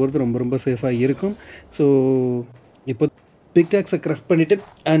எடுத்துகிட்டு போகிறது ரொம்ப ரொம்ப சேஃபாக இருக்கும். ஸோ இப்போ பிக்டாக்ஸை கிராஃப்ட் பண்ணிவிட்டு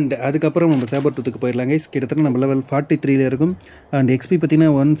அண்ட் அதுக்கப்புறம் நம்ம சேபர் டூத்துக்கு போயிடலாங்க. கிட்டத்தட்ட நம்ம லெவல் 43 இருக்கும். அண்ட் எக்ஸ்பி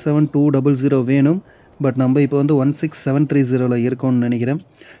பார்த்தீங்கன்னா 17200 வேணும். பட் நம்ம இப்போ வந்து 16730 இருக்கோம்னு நினைக்கிறேன்.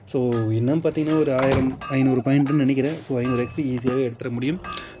 ஸோ இன்னும் பார்த்தீங்கன்னா ஒரு 1500 பாயிண்ட்டுன்னு நினைக்கிறேன். ஸோ 500 எக்ஸ்பி ஈஸியாகவே எடுத்துட முடியும்.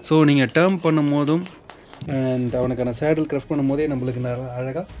 ஸோ நீங்கள் டேர்ம் பண்ணும் போதும் அண்ட் அவனுக்கான சேடல் கிராஃப்ட் பண்ணும் போதே நம்மளுக்கு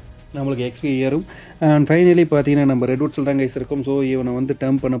அழகாக நம்மளுக்கு எக்ஸ்பி ஏறும். அண்ட் ஃபைனலி பார்த்தீங்கன்னா நம்ம ரெட்வுட்ஸில் தான் கைஸ் இருக்கும். ஸோ இவனை வந்து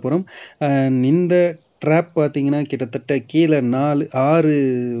டேர்ம் பண்ண போகிறோம். அண்ட் இந்த ட்ராப் பார்த்தீங்கன்னா கிட்டத்தட்ட கீழே 6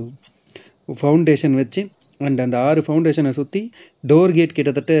 ஃபவுண்டேஷன் வச்சு அண்ட் அந்த 6 ஃபவுண்டேஷனை சுற்றி டோர் கேட்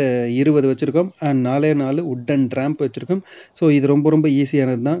கிட்டத்தட்ட 20 வச்சுருக்கோம். அண்ட் 4 உட்டன் ட்ராம்ப் வச்சுருக்கோம். ஸோ இது ரொம்ப ரொம்ப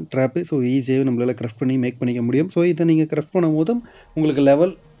ஈஸியானது தான் ட்ராப்பு. ஸோ ஈஸியாகவே நம்மளால் கிராஃப்ட் பண்ணி மேக் பண்ணிக்க முடியும். ஸோ இதை நீங்கள் கிராஃப்ட் பண்ணும் போதும் உங்களுக்கு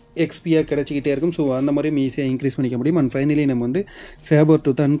லெவல் எக்ஸ்பியாக கிடச்சிக்கிட்டே இருக்கும். ஸோ அந்த மாதிரியும் ஈஸியாக இன்க்ரீஸ் பண்ணிக்க முடியும். அண்ட் ஃபைனலி நம்ம வந்து சேபர்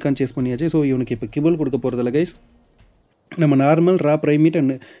டூத்தை அன்கான்சியஸ் பண்ணியாச்சு. ஸோ இவனுக்கு இப்போ கிபிள் கொடுக்க போகிறதில்ல கைஸ். நம்ம நார்மல் ரா ப்ரைமீட்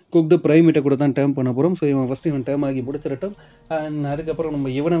அண்ட் குக்டு ப்ரைமீட்டை கூட தான் டேர்ம் பண்ண போகிறோம். ஸோ இவன் டேர்ம் ஆகி முடிச்சிடட்டும். அண்ட் அதுக்கப்புறம் நம்ம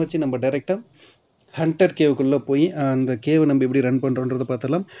இவனை வச்சு நம்ம டைரெக்டாக ஹண்டர் கேவுக்குள்ளே போய் அந்த கேவை நம்ம எப்படி ரன் பண்ணுறோன்றதை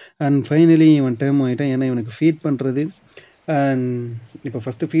பார்த்தலாம். அண்ட் ஃபைனலி இவன் டேர்ம் ஆகிட்டான். ஏன்னா இவனுக்கு ஃபீட் பண்ணுறது அண்ட் இப்போ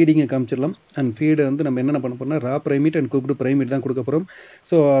ஃபஸ்ட்டு ஃபீடிங்கை காமிச்சிடலாம். அண்ட் ஃபீடை வந்து நம்ம என்னென்ன பண்ண போகிறோம்னா ரா ப்ரைமீட் அண்ட் குக்டு ப்ரைமீட் தான் கொடுக்க போகிறோம்.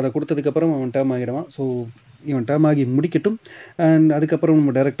 ஸோ அதை கொடுத்ததுக்கப்புறம் அவன் டேர்ம் ஆகிடுவான். ஸோ இவன் டேர்ம் ஆகி முடிக்கட்டும். அண்ட் அதுக்கப்புறம்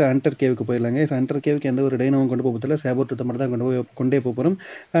நம்ம டேரெக்டாக ஹண்டர் கேவுக்கு போயிடலாங்க. ஸோ ஹண்டர் கேவுக்கு எந்த ஒரு டைனோவும் கொண்டு போகிறதில்ல, சேபர் டூத்தை மட்டும் தான் கொண்டே போகிறோம்.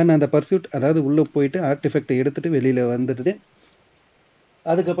 அண்ட் அந்த பர்சியூட் அதாவது உள்ளே போயிட்டு ஆர்டிஃபெக்டை எடுத்துகிட்டு வெளியில் வந்துடுது.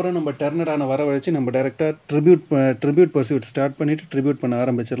 அதுக்கப்புறம் நம்ம டர்னடான வரவழைச்சு நம்ம டேரெக்டாக ட்ரிபியூட் பர்சியூட் ஸ்டார்ட் பண்ணிவிட்டு ட்ரிபியூட் பண்ண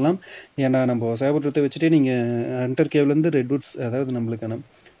ஆரம்பிச்சிடலாம். ஏன்னா நம்ம சேபர் டூத்தை வச்சுட்டு நீங்கள் ஹண்டர் கேவ்லேருந்து ரெட்வுட்ஸ் அதாவது நம்மளுக்கான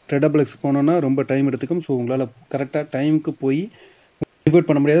ட்ரெடபிள்ஸ் போனோன்னா ரொம்ப டைம் எடுத்துக்கும். ஸோ உங்களால் கரெக்டாக டைமுக்கு போய் ட்ரிபியூட்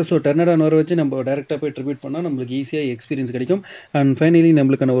பண்ண முடியாது. ஸோ டர்னடான வர வச்சு நம்ம டேரெக்டாக போய் ட்ரிபியூட் பண்ணால் நம்மளுக்கு ஈஸியாக எக்ஸ்பீரியன்ஸ் கிடைக்கும். அண்ட் ஃபைனலி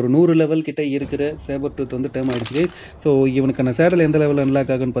நம்மளுக்கான ஒரு 100 லெவல் கிட்ட இருக்கிற சேபர் டூத் வந்து டேர்ம் ஆகிடுச்சு. ஸோ இவனுக்கான சேடல் எந்த லெவலில்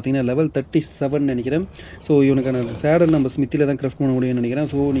அன்லாக் ஆகுன்னு பார்த்தீங்கன்னா லெவல் 37 நினைக்கிறேன். ஸோ இவனுக்கான சேடல் நம்ம ஸ்மித்தியில் தான் கிராஃப்ட் பண்ண முடியும்னு நினைக்கிறேன்.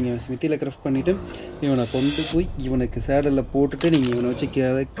 ஸோ நீங்கள் ஸ்மித்தியில் கிராஃப்ட் பண்ணிவிட்டு இவனை கொண்டு போய் இவனுக்கு சேடலில் போட்டுட்டு நீங்கள் இவனை வச்சு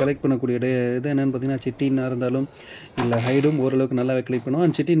கலெக்ட் பண்ணக்கூடிய இது என்னென்னு பார்த்தீங்கன்னா சிட்டின்னாக இருந்தாலும் இல்லை ஹைடும் ஓரளவுக்கு நல்லாவே கலெக்ட் பண்ணுவோம்.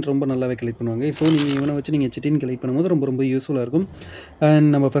 அண்ட் சிட்டின் ரொம்ப நல்லாவே கலெக்ட் பண்ணுவாங்க. ஸோ நீங்கள் இவனை வச்சு நீங்கள் சிட்டின் கலெக்ட் பண்ணும்போது ரொம்ப ரொம்ப யூஸ்ஃபுல்லாக இருக்கும். அண்ட்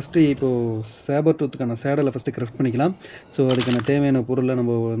நம்ம ஃபஸ்ட்டு இப்போது சேபர் டூத்துக்கான சேடலை ஃபஸ்ட்டு கிராஃப்ட் பண்ணிக்கலாம். ஸோ அதுக்கான தேவையான பொருளை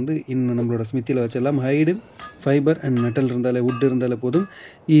நம்ம வந்து இன்னும் நம்மளோட ஸ்மித்தியில் வச்சிடலாம். ஹைடு, ஃபைபர் அண்ட் மெட்டல் இருந்தாலே வுட் இருந்தாலே போதும்.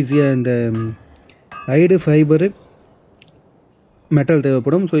 ஈஸியாக இந்த ஹைடு, ஃபைபரு, மெட்டல்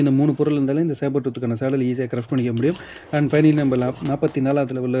தேவைப்படும். ஸோ இந்த 3 பொருள் இருந்தாலும் இந்த சேபர் டூத்துக்கான சேடல் ஈஸியாக கிராஃப்ட் பண்ணிக்க முடியும். அண்ட் ஃபைனலி நம்ம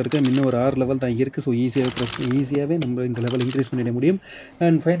 44வது லெவலில் இருக்க இன்னும் ஒரு 6 லெவல் தான் இருக்குது. ஸோ ஈஸியாகவே நம்ம இந்த லெவல் இன்க்ரீஸ் பண்ணிட முடியும்.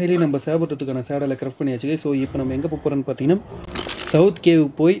 அண்ட் ஃபைனலி நம்ம சேபர் டூத்துக்கான சேடலை கிராஃப்ட் பண்ணியாச்சு. ஸோ இப்போ நம்ம எங்கே போகிறோன்னு பார்த்தீங்கன்னா சவுத் கேவ்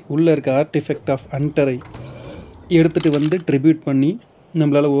போய் உள்ளே இருக்க ஆர்டிஃபெக்ட் ஆஃப் ஹண்டரை எடுத்துகிட்டு வந்து ட்ரிபியூட் பண்ணி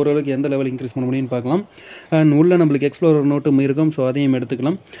நம்மளால் ஓரளவுக்கு எந்த லெவல் இன்க்ரீஸ் பண்ண முடியும்னு பார்க்கலாம். அண்ட் உள்ளே நம்மளுக்கு எக்ஸ்ப்ளோரர் நோட்டும் இருக்கும். ஸோ அதையும்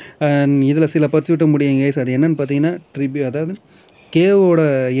எடுத்துக்கலாம். அண்ட் இதில் சில பர்சியூட்டும் முடியும் கைஸ். அது என்னென்னு பார்த்தீங்கன்னா அதாவது கேவோட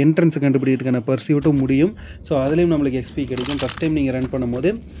என்ட்ரன்ஸை கண்டுபிடிக்கிறதுக்கான பர்சியூட்டும் முடியும். ஸோ அதுலேயும் நம்மளுக்கு எக்ஸ்பி கிடைக்கும் ஃபஸ்ட் டைம் நீங்கள் ரன் பண்ணும்போது.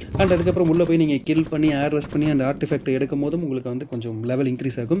 அண்ட் அதுக்கப்புறம் உள்ளே போய் நீங்கள் கில் பண்ணி ஏர்லெஸ் பண்ணி அந்த ஆர்டிஃபெக்டை எடுக்கும் போதும் உங்களுக்கு வந்து கொஞ்சம் லெவல்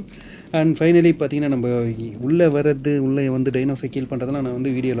இன்க்ரீஸ் ஆகும். அண்ட் ஃபைனலி பார்த்தீங்கன்னா நம்ம உள்ளே உள்ளே வந்து டைனோஸை கில் பண்ணுறதுலாம் நான்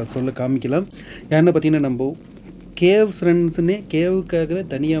வந்து வீடியோவில் காமிக்கலாம். ஏன்னு பார்த்தீங்கன்னா நம்ம கேவ்ஸ் ரன்ஸ்னே கேவுக்காகவே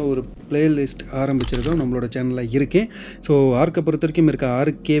தனியாக ஒரு பிளேலிஸ்ட் ஆரம்பிச்சிருக்கோம் நம்மளோட சேனலில் இருக்குது. ஸோ ஆர்க்கை பொறுத்த வரைக்கும் இருக்க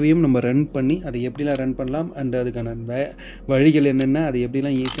 6 கேவையும் நம்ம ரன் பண்ணி அதை எப்படிலாம் ரன் பண்ணலாம் அண்ட் அதுக்கான வழிகள் என்னென்ன அதை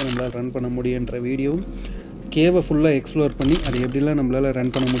எப்படிலாம் ஈஸியாக நம்மளால் ரன் பண்ண முடியுன்ற வீடியோவும் கேவை ஃபுல்லாக எக்ஸ்ப்ளோர் பண்ணி அதை எப்படிலாம் நம்மளால்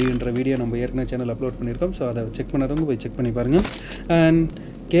ரன் பண்ண முடியுன்ற வீடியோ நம்ம ஏற்கனவே சேனல் அப்லோட் பண்ணியிருக்கோம். ஸோ அதை செக் பண்ணாதவங்க போய் செக் பண்ணி பாருங்கள். அண்ட்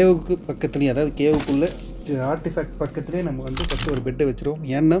கேவுக்கு பக்கத்துலேயும் அதாவது கேவுக்குள்ளே ஆர்டிஃபேக்ட் பக்கத்துலேயே நம்ம வந்து ஃபஸ்ட்டு ஒரு பெட்டை வச்சுருவோம்.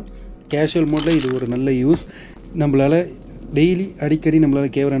 ஏன்னா கேஷுவல் மோடில் இது ஒரு நல்ல யூஸ். நம்மளால் டெய்லி அடிக்கடி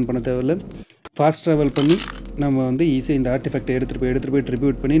நம்மளால் கேவ் ரன் பண்ண தேவையில்லை. ஃபாஸ்ட் ட்ராவல் பண்ணி நம்ம வந்து ஈஸியாக இந்த ஆர்டிஃபெக்டை எடுத்துகிட்டு போய்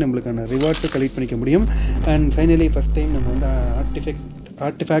ட்ரிபியூட் பண்ணி நம்மளுக்கான ரிவார்ட்ஸை கலெக்ட் பண்ணிக்க முடியும். அண்ட் ஃபைனலி ஃபஸ்ட் டைம் நம்ம வந்து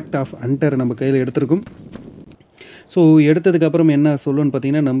ஆர்டிஃபேக்ட் ஆஃப் ஹண்டரை நம்ம கையில் எடுத்துருக்கோம். ஸோ எடுத்ததுக்கப்புறம் என்ன சொல்லுன்னு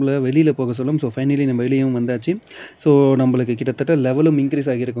பார்த்தீங்கன்னா நம்மளை வெளியில் போக சொல்லும். ஸோ ஃபைனலி நம்ம வெளியும் வந்தாச்சு. ஸோ நம்மளுக்கு கிட்டத்தட்ட லெவலும்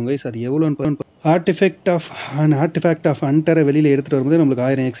இன்க்ரீஸ் ஆகியிருக்கும் கைஸ். அது எவ்வளோன்னு ஆர்டிஃபெக்ட் ஆஃப் ஹண்டரை வெளியில் எடுத்துகிட்டு வரும்போது நம்மளுக்கு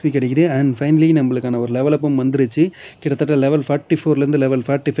 1000 எக்ஸ்பி கிடைக்குது. அண்ட் ஃபைனலி நம்மளுக்கான ஒரு லெவலப்பும் வந்துருச்சு. கிட்டத்தட்ட லெவல் 44லேருந்து லெவல்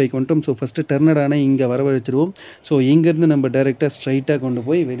 45 வந்துட்டோம். ஸோ ஃபஸ்ட்டு டர்னடான இங்கே வரவழைச்சிருவோம். ஸோ இங்கேருந்து நம்ம டேரெக்டாக ஸ்ட்ரைட்டாக கொண்டு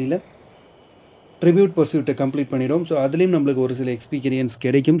போய் வெளியில் ட்ரிபியூட் பர்சியூட்டை கம்ப்ளீட் பண்ணிவிடும். ஸோ அதுலேயும் நம்மளுக்கு ஒரு சில எக்ஸ்பீரியன்ஸ்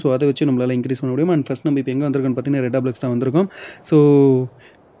கிடைக்கும். ஸோ அதை வச்சு நம்மளால் இன்க்ரீஸ் பண்ண முடியும். அண்ட் ஃபஸ்ட் நம்ம இப்போ எங்கே வந்திருக்கோம்னு பார்த்தீங்கன்னா ரெட் ஆப்ளெக்ஸ் தான் வந்திருக்கோம். ஸோ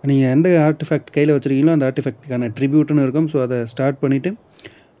நீங்கள் எந்த ஆர்டிஃபேக்ட் கையில் வச்சுருக்கீங்களோ அந்த ஆர்டிஃபேக்ட்டுக்கான ட்ரிபியூட்னு இருக்கும். ஸோ அதை ஸ்டார்ட் பண்ணிவிட்டு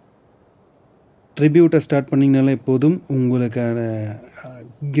ட்ரிபியூட்டை ஸ்டார்ட் பண்ணிங்கனாலே போதும், உங்களுக்கான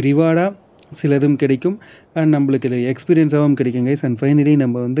ரிவார்டாக சிலதும் கிடைக்கும் அண்ட் நம்மளுக்கு இது எக்ஸ்பீரியன்ஸாகவும் கிடைக்கும் கைஸ். அண்ட் ஃபைனலி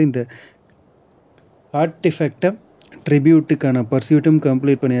நம்ம வந்து இந்த ஆர்டிஃபேக்டை ட்ரிபியூட்டுக்கான பர்சியூட்டும்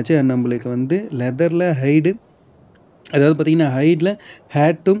கம்ப்ளீட் பண்ணியாச்சு. அண்ட் நம்மளுக்கு வந்து லெதரில் ஹைடு, அதாவது பார்த்தீங்கன்னா ஹைடில்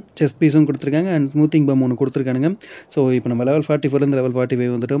ஹேட்டும் செஸ்ட் பீஸும் கொடுத்துருக்காங்க அண்ட் ஸ்மூத்திங் பம் ஒன்று கொடுத்துருக்கானுங்க. ஸோ இப்போ நம்ம லெவல் 44லேருந்து லெவல்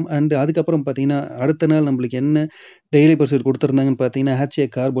 45 வந்துட்டோம். அண்ட் அதுக்கப்புறம் பார்த்தீங்கன்னா அடுத்த நாள் நம்மளுக்கு என்ன டெய்லி பர்சூட் கொடுத்துருந்தாங்கன்னு பார்த்தீங்கன்னா ஹேட்சிய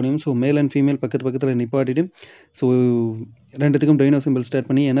carbonium. So male and female பக்கத்தில் நிப்பாட்டிட்டு ஸோ ரெண்டுத்துக்கும் டைனோ சிம்பிள் ஸ்டார்ட்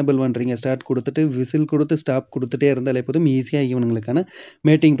பண்ணி எனபிள் பண்ணுறீங்க ஸ்டார்ட் கொடுத்துட்டு விசில் கொடுத்து ஸ்டாப் கொடுத்துட்டே இருந்தாலே போதும், ஈஸியாக இவனுங்களுக்கான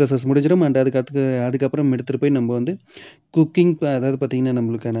மேட்டிங் ப்ராசஸ் முடிஞ்சிடும். அண்ட் அதுக்கப்புறம் எடுத்துகிட்டு போய் நம்ம வந்து குக்கிங், அதாவது பார்த்தீங்கன்னா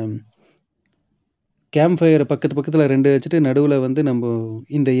நம்மளுக்கான கேம்ப் ஃபயரை பக்கத்தில் 2 வச்சுட்டு நடுவில் வந்து நம்ம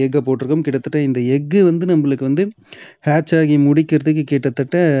இந்த எக்கை போட்டிருக்கோம். கிட்டத்தட்ட இந்த எக்கு வந்து நம்மளுக்கு வந்து ஹேட்ச் ஆகி முடிக்கிறதுக்கு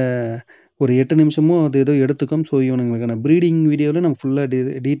கிட்டத்தட்ட ஒரு 8 நிமிஷமோ அது ஏதோ எடுத்துக்கும். ஸோ இவனுங்களுக்கான ப்ரீடிங் வீடியோவில் நான் ஃபுல்லாக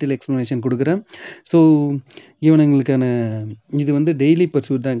டீட்டெயில் எக்ஸ்ப்ளனேஷன் கொடுக்குறேன். ஸோ இவனுங்களுக்கான இது வந்து டெய்லி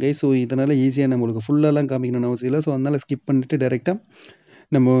பர்சூட் தான் கை. ஸோ இதனால் ஈஸியாக நம்மளுக்கு ஃபுல்லாலாம் காமிக்கணும்னு அவசியம் இல்லை. ஸோ அதனால் ஸ்கிப் பண்ணிவிட்டு டேரெக்டாக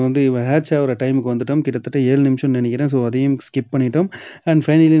நம்ம வந்து ஹேட்ச் ஆகிற டைமுக்கு வந்துட்டோம். கிட்டத்தட்ட 7 நிமிஷம்னு நினைக்கிறேன். ஸோ அதையும் ஸ்கிப் பண்ணிட்டோம். அண்ட்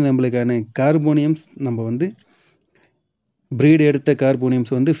ஃபைனலி நம்மளுக்கான கார்போனியம்ஸ் நம்ம வந்து ப்ரீட் எடுத்த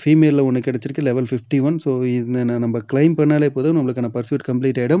கார்போனியம்ஸ் வந்து ஃபீமேலில் ஒன்று கிடச்சிருக்கு லெவல் 51. ஸோ இது நம்ம கிளைம் பண்ணாலே போதும் நம்மளுக்கான பர்சூட்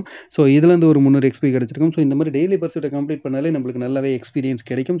கம்ப்ளீட் ஆகிடும். ஸோ இதுலேருந்து ஒரு 300 எக்ஸ்பி கிடச்சிருக்கும். ஸோ இந்த மாதிரி டெய்லி பர்சூட்டை கம்ப்ளீட் பண்ணாலே நம்மளுக்கு நல்லாவே எக்ஸ்பீரியன்ஸ்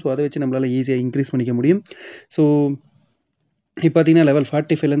கிடைக்கும். ஸோ அதை வச்சு நம்மளால் ஈஸியாக இன்க்ரீஸ் பண்ணிக்க முடியும். ஸோ இப்போ பார்த்தீங்கன்னா லெவல்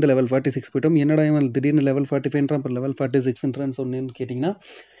 45லேருந்து லெவல் 46 போய்ட்டோம். என்னடா இவன் திடீர்னு லெவல் 45ன்றான் அப்புறம் லெவல் 46ன்றான்னு சொன்னேன்னு கேட்டிங்கன்னா,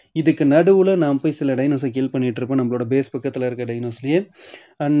 இதுக்கு நடுவில் நான் போய் சில டைனோஸை கில் பண்ணிகிட்டு இருப்பேன் நம்மளோட பேஸ் பக்கத்தில் இருக்க டைனோஸ்லேயே.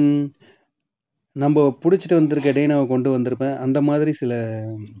 அண்ட் நம்ம பிடிச்சிட்டு வந்திருக்க டைனோவை கொண்டு வந்திருப்பேன். அந்த மாதிரி சில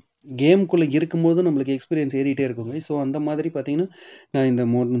கேமுக்குள்ளே இருக்கும்போது நம்மளுக்கு எக்ஸ்பீரியன்ஸ் ஏறிட்டே இருக்குங்க. ஸோ அந்த மாதிரி பார்த்தீங்கன்னா நான் இந்த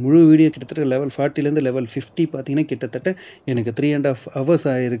முழு வீடியோ கிட்டத்தட்ட லெவல் 40லேருந்து லெவல் 50 பார்த்தீங்கன்னா கிட்டத்தட்ட எனக்கு 3.5 hours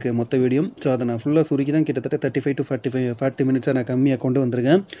ஆகிருக்கு மொத்த வீடியோ. ஸோ அதை நான் ஃபுல்லாக சுருக்கி தான் கிட்டத்தட்ட 35 to 40 மினிட்ஸாக நான் கம்மியாக கொண்டு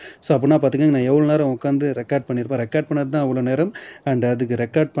வந்திருக்கேன். ஸோ அப்படின்னா பார்த்துக்கங்க நான் எவ்வளோ நேரம் உட்காந்து ரெக்கார்ட் பண்ணியிருப்பேன். ரெக்கார்ட் பண்ணது தான் அவ்வளோ நேரம். அண்ட் அதுக்கு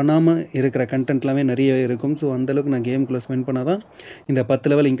ரெக்கார்ட் பண்ணாமல் இருக்கிற கண்டென்ட்லாமே நிறைய இருக்கும். ஸோ அந்தளவுக்கு நான் கேமுக்குள்ளே ஸ்பெண்ட் பண்ணால் தான் இந்த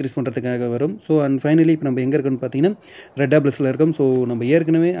 10 லெவல் இன்க்ரீஸ் பண்ணுறதுக்காக வரும். ஸோ அண்ட் ஃபைனலி இப்போ நம்ம எங்கே இருக்கோன்னு பார்த்தீங்கன்னா ரெட் ஆப்ளஸில் இருக்கோம். ஸோ நம்ம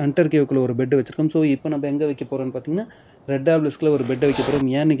ஏற்கனவே ஹண்டர் கேவுக்குள்ள ஒரு பெட் வச்சிருக்கோம். ஸோ இப்போ நம்ம எங்கே வைக்க போகிறோம்னு பார்த்தீங்கன்னா ரெட் ஆப்ளஸ்க்குள்ள ஒரு பெட்டை வைக்க போகிறோம்.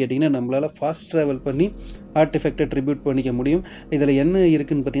 ஏன்னு கேட்டிங்கன்னா நம்மளால் ஃபாஸ்ட் ட்ராவல் பண்ணி ஆர்டிஃபெக்டை ட்ரிபியூட் பண்ணிக்க முடியும். இதில் என்ன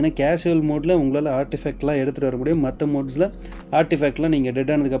இருக்குதுன்னு பார்த்தீங்கன்னா கேஷுவல் மோடில் உங்களால் ஆர்டிஃபெக்ட்லாம் எடுத்துகிட்டு வர முடியும். மற்ற மோட்ஸில் ஆர்டிஃபெக்ட்லாம் நீங்கள்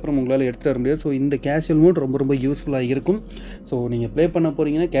டெட் ஆனதுக்கப்புறம் உங்களால் எடுத்துகிட்டு வர முடியாது. ஸோ இந்த கேஷுவல் மோட் ரொம்ப ரொம்ப யூஸ்ஃபுல்லாக இருக்கும். ஸோ நீங்கள் ப்ளே பண்ண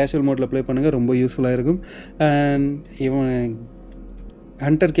போகிறீங்கன்னா கேஷுவல் மோடில் ப்ளே பண்ணுங்கள், ரொம்ப யூஸ்ஃபுல்லாக இருக்கும். அண்ட் இவன்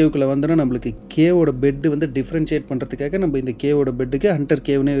ஹண்டர் கேவுக்குள்ளே வந்தோன்னா நம்மளுக்கு கேவோட பெட்டு வந்து டிஃப்ரென்ஷியேட் பண்ணுறதுக்காக நம்ம இந்த கேவோட பெட்டுக்கு ஹண்டர்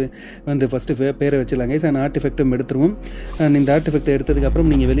கேவ்னு வந்து ஃபஸ்ட்டு பேரை வச்சிடலாங்க. ஸோ அந்த ஆர்டிஃபெக்டும் எடுத்துருவோம். அண்ட் இந்த ஆர்டிஃபெக்டை எடுத்ததுக்கப்புறம்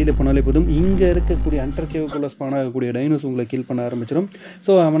நீங்கள் வெளியில் போனாலே போதும், இங்கே இருக்கக்கூடிய ஹண்டர் கேவுக்குள்ளே ஸ்பான் ஆகக்கூடிய டைனோஸ் உங்களை கில் பண்ண ஆரம்பிச்சிடும்.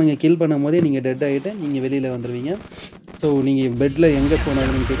 ஸோ அவனுங்க கில் பண்ணும் போதே நீங்கள் டெட் ஆகிட்டு நீங்கள் வெளியில் வந்துடுவீங்க. ஸோ நீங்கள் பெட்டில் எங்கே ஸ்பான்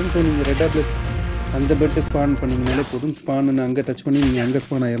ஆகணும்னு கேட்கும். ஸோ நீங்கள் ரெட் ஆப்ளஸ் அந்த பெட்டு ஸ்பான் பண்ணிங்கனாலே போதும், ஸ்பான்னு அங்கே டச் பண்ணி நீங்கள் அங்கே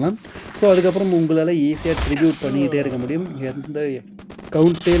ஸ்பான் ஆகிடலாம். ஸோ அதுக்கப்புறம் உங்களால் ஈஸியாக ட்ரிபியூட் பண்ணிக்கிட்டே இருக்க முடியும். எந்த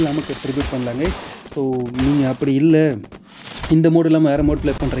கவுண்ட்டே இல்லாமல் ட்ரிபியூட் பண்ணலாங்க. ஸோ நீங்கள் அப்படி இல்லை இந்த மோடு இல்லாமல் வேறு மோட்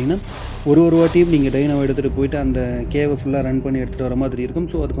ப்ளே பண்ணுறீங்கன்னா ஒரு வாட்டியும் நீங்கள் டைனோவை எடுத்துகிட்டு போயிட்டு அந்த கேவை ஃபுல்லாக ரன் பண்ணி எடுத்துகிட்டு வர மாதிரி இருக்கும்.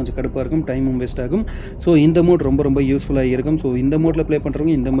 ஸோ அது கொஞ்சம் கடுப்பாக இருக்கும், டைமும் வேஸ்ட் ஆகும். ஸோ இந்த மோட் ரொம்ப ரொம்ப யூஸ்ஃபுல்லாக இருக்கும். ஸோ இந்த மோட்டில் ப்ளே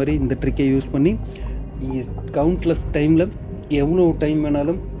பண்ணுறவங்க இந்த மாதிரி இந்த ட்ரிக்கை யூஸ் பண்ணி கவுண்ட்லெஸ் டைமில் எவ்வளோ டைம்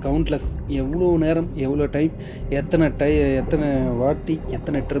வேணாலும், கவுண்ட்லெஸ் எவ்வளோ நேரம் எவ்வளோ டைம் எத்தனை வாட்டி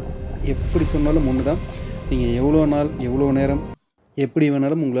எத்தனை ட்ரிப் எப்படி சொன்னாலும் ஒன்று தான். நீங்கள் எவ்வளோ நாள் எவ்வளோ நேரம் எப்படி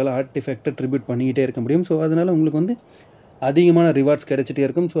வேணாலும் உங்களால் ஆர்டிஃபெக்டை ட்ரிபியூட் பண்ணிக்கிட்டே இருக்க முடியும். ஸோ அதனால் உங்களுக்கு வந்து அதிகமான ரிவார்ட்ஸ் கிடைச்சிட்டே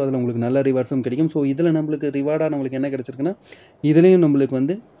இருக்கும். ஸோ அதில் உங்களுக்கு நல்ல ரிவார்ட்ஸும் கிடைக்கும். ஸோ இதில் நம்மளுக்கு ரிவார்டாக நம்மளுக்கு என்ன கிடச்சிருக்குன்னா இதுலேயும் நம்மளுக்கு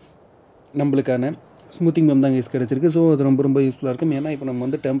வந்து நம்மளுக்கான ஸ்மூத்திங் பம் தான் கிடச்சிருக்கு. ஸோ அது ரொம்ப ரொம்ப யூஸ்ஃபுல்லாக இருக்கும். ஏன்னா இப்போ நம்ம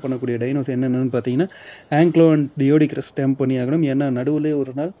வந்து டெம்ப் பண்ணக்கூடிய டைனோஸ் என்னென்னு பார்த்தீங்கன்னா ஆங்க்லோ அண்ட் டியோடிக்ரஸ் டெம்ப் பண்ணி ஆகணும். ஏன்னா நடுவில்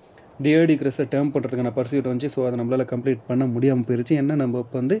ஒரு நாள் டியோடிக்ரஸை டேர்ம் பண்ணுறதுக்கான பர்சியூட் வந்துச்சு. ஸோ அதை நம்மளால் கம்ப்ளீட் பண்ண முடியாமல் போயிடுச்சு. ஏன்னா நம்ம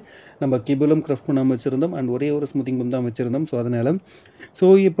இப்போ வந்து நம்ம கிபிளும் கிராஃப்ட் பண்ணாமல் வச்சுருந்தோம் அண்ட் ஒரே ஒரு ஸ்மூத்திங் பம் தான் வச்சுருந்தோம். ஸோ அதனால்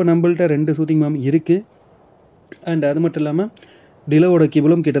இப்போ நம்மள்ட்ட 2 ஸ்மூத்திங் பம் இருக்குது. அண்ட் அது மட்டும் இல்லாமல் டிலோவோட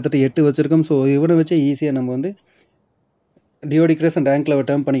கிபிளும் கிட்டத்தட்ட 8 வச்சுருக்கோம். ஸோ இவனை வச்சு ஈஸியாக நம்ம வந்து டியோடிக்ரஸ் அண்ட் ஆங்க்லோவை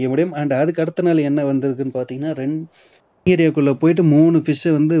டேர்ம் பண்ணிக்க முடியும். அண்ட் அதுக்கு அடுத்த நாள் என்ன வந்திருக்குன்னு பார்த்தீங்கன்னா ஏரியாவுக்குள்ளே போயிட்டு 3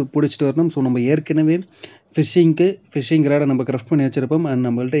 ஃபிஷ்ஷை வந்து பிடிச்சிட்டு வரணும். ஸோ நம்ம ஏற்கனவே ஃபிஷ்ஷிங் ராடை நம்ம கிராஃப்ட் பண்ணி வச்சுருப்போம். அண்ட்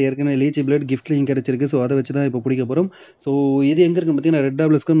நம்மள்ட்ட ஏற்கனவே லீச்சி பிளேட் கிஃப்ட்லையும் கிடச்சிருக்கு. ஸோ அதை வச்சு தான் இப்போ பிடிக்க போகிறோம். ஸோ இது எங்கே இருக்குன்னு பார்த்தீங்கன்னா ரெட்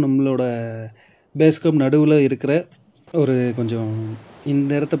ஆப்ளஸ்க்கும் நம்மளோட பேஸ்க்கும் நடுவில் இருக்கிற ஒரு கொஞ்சம்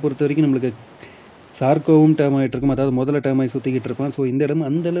இந்த இடத்த பொறுத்த வரைக்கும் நம்மளுக்கு சார்கோவும் டேர்ம் ஆகிட்டு இருக்கும். அதாவது முதல்ல டேர்ம் ஆகி சுற்றிக்கிட்டு இருப்பான். ஸோ இந்த இடம்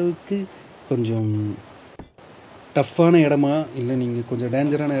அந்தளவுக்கு கொஞ்சம் டஃப்பான இடமா இல்லை நீங்கள் கொஞ்சம்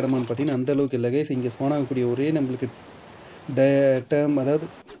டேஞ்சரான இடமான்னு பார்த்தீங்கன்னா அந்தளவுக்கு இல்லை கைஸ். இங்கே ஸ்பான் ஆகக்கூடிய ஒரே நம்மளுக்கு டேர்ம், அதாவது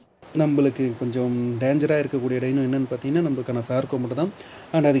நம்மளுக்கு கொஞ்சம் டேஞ்சராக இருக்கக்கூடிய டைனோ என்னென்னு பார்த்தீங்கன்னா நம்மளுக்கான சார்கோ மட்டும் தான்.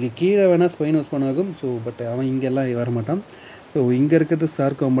 அண்ட் அதுக்கு கீழே வேணால் ஸ்பைனோ ஸ்பான் ஆகும். ஸோ பட் அவன் இங்கெல்லாம் வரமாட்டான். ஸோ இங்கே இருக்கிறது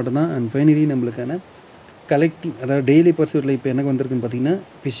சார்கோ மட்டும் தான். அண்ட் ஃபைனலி நம்மளுக்கான கலெக்டிங், அதாவது டெய்லி பர்சூட்டில் இப்போ எனக்கு வந்திருக்குன்னு பார்த்தீங்கன்னா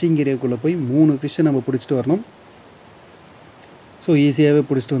ஃபிஷ்ஷிங் ஏரியாவுக்குள்ளே போய் 3 ஃபிஷ்ஷை நம்ம பிடிச்சிட்டு வரணும். ஸோ ஈஸியாகவே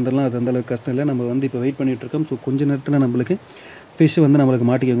பிடிச்சிட்டு வந்துடலாம். அது அந்தளவுக்கு கஷ்டம் இல்லை. நம்ம வந்து இப்போ வெயிட் பண்ணிகிட்ருக்கோம். ஸோ கொஞ்சம் நேரத்தில் நம்மளுக்கு ஃபிஷ் வந்து நம்மளுக்கு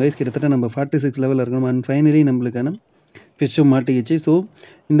மாட்டிக்கோங்க. கிட்டத்தட்ட நம்ம 46 லெவலில் இருக்கணும். அண்ட் ஃபைனலி நம்மளுக்கான ஃபிஷ்ஷும் மாட்டிக்கிச்சு. ஸோ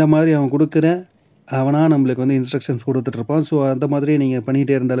இந்த மாதிரி அவன் கொடுக்குற அவனாக நம்மளுக்கு வந்து இன்ஸ்ட்ரக்ஷன்ஸ் கொடுத்துட்ருப்பான். ஸோ அந்த மாதிரி நீங்கள்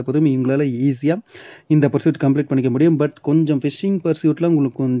பண்ணிகிட்டே இருந்தாலும் போதும் உங்களால் ஈஸியாக இந்த பர்சூட் கம்ப்ளீட் பண்ணிக்க முடியும். பட் கொஞ்சம் ஃபிஷ்ஷிங் பர்சூட்டில்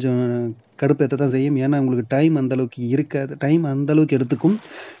உங்களுக்கு கொஞ்சம் கடுப்பேற்ற தான் செய்யும். ஏன்னா உங்களுக்கு டைம் அந்தளவுக்கு இருக்காது, டைம் அந்தளவுக்கு எடுத்துக்கும்.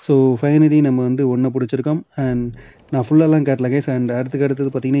 ஸோ ஃபைனலி நம்ம வந்து ஒன்றை பிடிச்சிருக்கோம். அண்ட் நான் ஃபுல்லெல்லாம் காட்டல கைஸ். அண்ட் அடுத்தது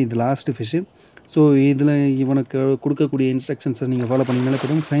பார்த்தீங்கன்னா இது லாஸ்ட்டு ஃபிஷ்ஷு. ஸோ இதில் இவனுக்கு கொடுக்கக்கூடிய இன்ஸ்ட்ரக்ஷன்ஸை நீங்கள் ஃபாலோ பண்ணிங்கனாலே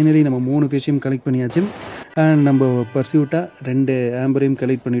போதும். ஃபைனலி நம்ம 3 ஃபிஷ்ஷையும் கலெக்ட் பண்ணியாச்சு. அண்ட் நம்ம பர்சியூட்டாக 2 ஆம்பரையும்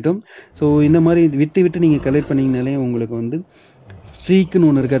கலெக்ட் பண்ணிட்டோம். ஸோ இந்த மாதிரி விட்டு நீங்கள் கலெக்ட் பண்ணிங்கனாலே உங்களுக்கு வந்து ஸ்ட்ரீக்குன்னு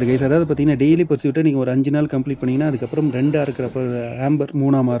ஒன்று இருக்காது கைஸ். அதாவது பார்த்தீங்கன்னா டெய்லி பர்சியூட்டை நீங்கள் ஒரு 5 நாள் கம்ப்ளீட் பண்ணிங்கன்னா அதுக்கப்புறம் 2 இருக்கிறப்ப ஆம்பர்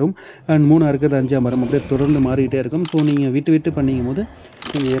 3 மாறும். அண்ட் 3 இருக்கிறது 5 மாறும். அப்படியே தொடர்ந்து மாறிக்கிட்டே இருக்கும். ஸோ நீங்கள் விட்டு பண்ணிக்கும் போது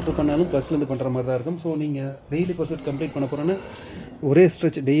நீங்கள் எப்போ பண்ணாலும் ஃபஸ்ட்லேருந்து பண்ணுற மாதிரி தான் இருக்கும். ஸோ நீங்கள் டெய்லி பர்சூட் கம்ப்ளீட் பண்ண போகிறோன்னா ஒரே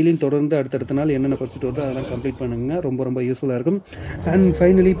ஸ்ட்ரெச் டெய்லியும் தொடர்ந்து அடுத்தடுத்த நாள் என்னென்ன பர்சூட் வருதோ அதெல்லாம் கம்ப்ளீட் பண்ணுங்க. ரொம்ப யூஸ்ஃபுல்லாக இருக்கும். அண்ட்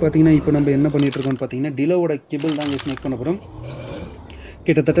ஃபைனலி பார்த்தீங்கன்னா இப்போ நம்ம என்ன பண்ணிகிட்ருக்கோம்னு பார்த்தீங்கன்னா டிலோவோட கிபிள் தான் மேக் பண்ண போகிறோம்.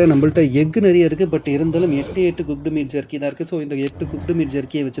 கிட்டத்தட்ட நம்மள்ட்ட எக் நிறைய இருக்குது. பட் இருந்தாலும் 8 குக்டு மீட் ஜெர்க்கி தான் இருக்குது. ஸோ இந்த 8 குக்டு மீட்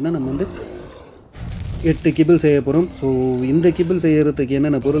ஜெர்க்கியை வச்சு தான் நம்ம வந்து 8 கிபிள் செய்ய போகிறோம். ஸோ இந்த கிபிள் செய்கிறதுக்கு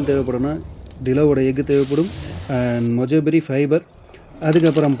என்னென்ன பொருள் தேவைப்படும்னா டிலோவோட எக்கு தேவைப்படும், அண்ட் மொஜோபெரி ஃபைபர்,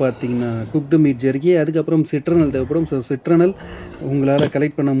 அதுக்கப்புறம் பார்த்தீங்கன்னா குக்டு மீட் ஜெர்க்கி, அதுக்கப்புறம் சிட்ரனல் தேவைப்படும். ஸோ சிட்ரனல் உங்களால்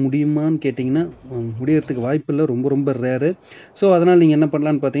கலெக்ட் பண்ண முடியுமான்னு கேட்டிங்கன்னா முடியறதுக்கு வாய்ப்பு இல்லை, ரொம்ப ரேரு. ஸோ அதனால் நீங்கள் என்ன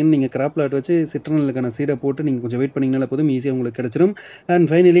பண்ணலான்னு பார்த்தீங்கன்னா நீங்கள் கிராப் லாட் வச்சு சிட்ரனலுக்கான சீடை போட்டு நீங்கள் கொஞ்சம் வெயிட் பண்ணிங்கனால போதும் ஈஸியாக உங்களுக்கு கிடச்சிரும். அண்ட்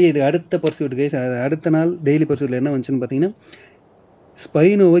ஃபைனலி இது அடுத்த பர்சூட் கைஸ். அடுத்த நாள் டெய்லி பர்சூட்டில் என்ன வந்துச்சுன்னு பார்த்தீங்கன்னா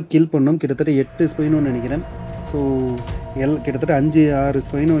ஸ்பைனோவை கில் பண்ணோம். கிட்டத்தட்ட 8 ஸ்பைனோன்னு நினைக்கிறேன். ஸோ கிட்டத்தட்ட 5-6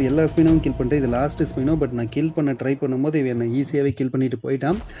 ஸ்பைனோ, எல்லா ஸ்பைனோவும் கில் பண்ணிட்டேன். இது லாஸ்ட்டு ஸ்பைனோ. பட் நான் கில் பண்ண ட்ரை பண்ணும்போது இவன் என்னை ஈஸியாகவே கில் பண்ணிட்டு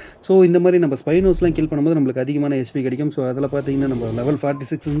போயிட்டான். ஸோ இந்த மாதிரி நம்ம ஸ்பைனோஸ்லாம் கில் பண்ணும்போது நம்மளுக்கு அதிகமான ஹெச்பி கிடைக்கும். ஸோ அதில் பார்த்தீங்கன்னா நம்ம லெவல்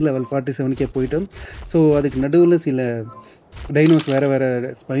 46 லெவல் 47 போயிட்டோம். ஸோ அதுக்கு நடுவில் சில டைனோஸ் வேறு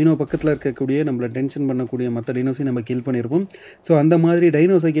ஸ்பைனோ பக்கத்தில் இருக்கக்கூடிய நம்மளை டென்ஷன் பண்ணக்கூடிய மற்ற டைனோஸையும் நம்ம கில் பண்ணியிருப்போம். ஸோ அந்த மாதிரி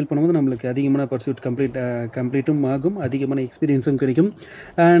டைனோஸை கில் பண்ணும்போது நம்மளுக்கு அதிகமான பர்சூட் கம்ப்ளீட்டும் ஆகும், அதிகமான எக்ஸ்பீரியன்ஸும் கிடைக்கும்.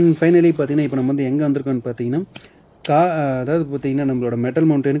 அண்ட் ஃபைனலி பார்த்தீங்கன்னா இப்போ நம்ம வந்து எங்கே வந்திருக்கோம்னு பார்த்தீங்கன்னா அதாவது பார்த்தீங்கன்னா நம்மளோட மெட்டல்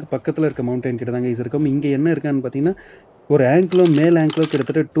மவுண்டனுக்கு பக்கத்தில் இருக்க மவுண்டன் கிட்ட தாங்க இருக்கும். இங்கே என்ன இருக்கான்னு பார்த்தீங்கன்னா ஒரு மேல் ஆங்கிளோ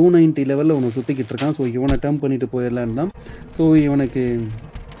கிட்டத்தட்ட 290 லெவலில் ஒன்று சுற்றிக்கிட்டு இருக்கான். ஸோ இவனை டேர்ம் பண்ணிட்டு போயிடலான்னு தான். ஸோ இவனுக்கு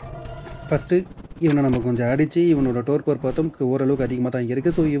ஃபஸ்ட்டு இவனை நம்ம கொஞ்சம் அடித்து இவனோட டோர்பர் பார்த்தோம் ஓரளவுக்கு அதிகமாக தான் இங்கே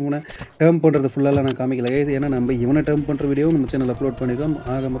இருக்குது. ஸோ இவனை டேர்ம் பண்ணுறது ஃபுல்லாக நான் காமிக்கல. ஏன்னா நம்ம இவனை டேர்ம் பண்ணுற வீடியோவும் நம்ம சேனலில் அப்லோட் பண்ணியிருக்கோம்.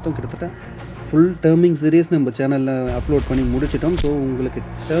 ஆக மொத்தம் கிட்டத்தட்ட ஃபுல் டேர்மிங் சீரீஸ் நம்ம சேனலில் அப்லோட் பண்ணி முடிச்சிட்டோம். ஸோ உங்களுக்கு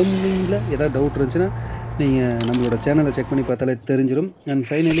டேர்மிங்கில் ஏதாவது டவுட் இருந்துச்சுன்னா நீங்கள் நம்மளோட சேனலை செக் பண்ணி பார்த்தாலே தெரிஞ்சிடும். அண்ட்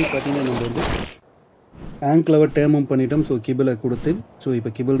ஃபைனலி பார்த்தீங்கன்னா நம்ம வந்து ஆங்கிளவை டேமும் பண்ணிட்டோம். ஸோ கிபிளை கொடுத்து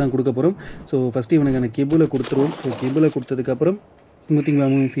இப்போ கிபிள் தான் கொடுக்க போகிறோம். ஸோ ஃபஸ்ட்டு இவனுக்கு அந்த கிபிளை கொடுத்துருவோம். ஸோ கிபிளை கொடுத்ததுக்கப்புறம் ஸ்மூத்திங்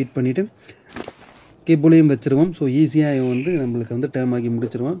வாமும் ஃபீட் பண்ணிவிட்டு கிபிளையும் வச்சுருவோம். ஸோ ஈஸியாக இவன் வந்து நம்மளுக்கு வந்து டேம் ஆகி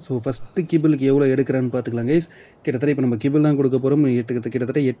முடிச்சிருவான். ஸோ ஃபஸ்ட்டு கிபிளுக்கு எவ்வளோ எடுக்கிறான்னு பார்த்துக்கலாம் கைஸ். கிட்டத்தட்ட இப்போ நம்ம கிபிள் தான் கொடுக்க போகிறோம்.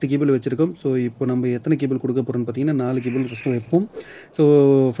 கிட்டத்தட்ட 8 கிபிள் வச்சுருக்கோம். ஸோ இப்போ நம்ம எத்தனை கிபிள் கொடுக்க போகிறோம்னு பார்த்தீங்கன்னா 4 கிபிள் ஃபஸ்ட்டு வைப்போம். ஸோ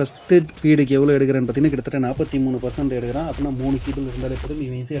ஃபஸ்ட்டு ஃபீடுக்கு எவ்வளோ எடுக்கிறான்னு பார்த்தீங்கன்னா கிட்டத்தட்ட 43% எடுக்கிறான். அப்படின்னா 3 கிபிள் இருந்தாலே போதும்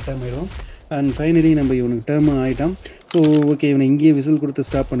இவன் ஈஸியாக டேம் ஆகிடும். அண்ட் ஃபைனலி நம்ம இவனுக்கு டேம் ஆகிட்டான். ஸோ ஓகே, இவனை இங்கேயே விசில் கொடுத்து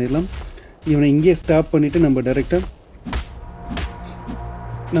ஸ்டாப் பண்ணிடலாம். இவனை இங்கேயே ஸ்டாப் பண்ணிவிட்டு நம்ம டேரெக்டாக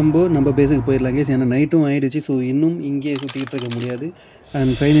நம்ம பேஸுக்கு போயிடலாம் கேஸ். ஏன்னா நைட்டும் ஆகிடுச்சு. ஸோ இன்னும் இங்கேயே சுற்றிக்கிட்டு இருக்க முடியாது.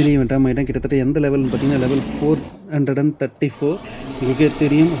 அண்ட் ஃபைனலி இவன் டேம் ஆகிட்டான். கிட்டத்தட்ட எந்த லெவல்னு பார்த்தீங்கன்னா லெவல் 434. இதுக்கே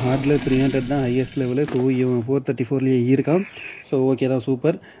தெரியும் ஹார்டில் 300 தான் ஹையஸ்ட் லெவலு. ஸோ இவன் 434லேயே இருக்கான். ஸோ ஓகே தான்,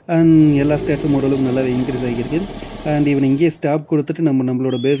 சூப்பர். அண்ட் எல்லா ஸ்டேட்ஸும் ஓரளவுக்கு நல்லா இன்க்ரீஸ் ஆகியிருக்கு. அண்ட் இவன் இங்கேயே ஸ்டாப் கொடுத்துட்டு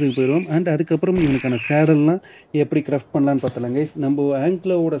நம்மளோட பேஸுக்கு போயிடுவோம். அண்ட் அதுக்கப்புறம் இவனுக்கான சேடல்லாம் எப்படி கிராஃப்ட் பண்ணலான்னு பார்த்தலாம் கைஸ். நம்ம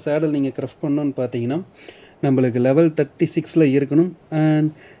ஆங்கிளோட சேடல் நீங்கள் கிராஃப்ட் பண்ணோன்னு பார்த்தீங்கன்னா நம்மளுக்கு லெவல் 36 இருக்கணும். அண்ட்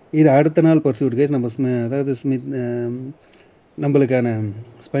இது அடுத்த நாள் பர்சூட் கைஸ். அதாவது நம்மளுக்கான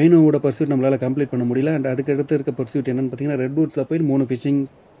ஸ்பைனோவோட பர்சூட் நம்மளால் கம்ப்ளீட் பண்ண முடியல. அண்ட் அதுக்கு அடுத்து இருக்க பர்சூட் என்னென்னு பார்த்தீங்கன்னா ரெட் வுட்ஸில் போய்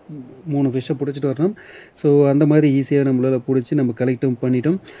 3 ஃபிஷ்ஷை பிடிச்சிட்டு வரணும். ஸோ அந்த மாதிரி ஈஸியாக நம்மளால் பிடிச்சி நம்ம கலெக்டும்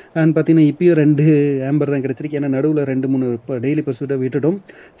பண்ணிட்டோம். அண்ட் பார்த்தீங்கன்னா இப்போயும் 2 ஆம்பர் தான் கிடச்சிருக்கு. ஏன்னா நடுவில் 2-3 இப்போ டெய்லி பர்சூட்டை விட்டுட்டோம்.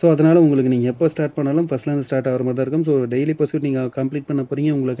 ஸோ அதனால் உங்களுக்கு நீங்கள் எப்போ ஸ்டார்ட் பண்ணாலும் ஃபஸ்ட்லேருந்து ஸ்டார்ட் ஆகிற மாதிரி தான் இருக்கும். ஸோ டெய்லி பர்சூட் நீங்கள் கம்ப்ளீட் பண்ண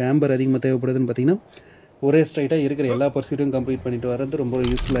போகிறீங்க, உங்களுக்கு ஆம்பர் அதிகமாக தேவைப்படுதுன்னு பார்த்தீங்கன்னா ஒரே ஸ்ட்ரைட்டாக இருக்கிற எல்லா பர்சூட்டும் கம்ப்ளீட் பண்ணிட்டு வரது ரொம்ப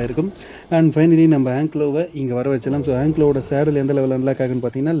யூஸ்ஃபுல்லாக இருக்கும். அண்ட் ஃபைனலி நம்ம ஆங்க்லோவை இங்கே வர வச்சலாம். ஸோ ஆங்க்லோவோட சேடல் எந்த லெவல் அன்லாக் ஆகுன்னு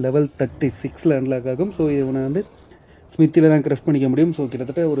பார்த்தீங்கன்னா லெவல் 36 அன்லாக் ஆகும். ஸோ இவனை வந்து ஸ்மித்தில் தான் கிராஃப்ட் பண்ணிக்க முடியும். ஸோ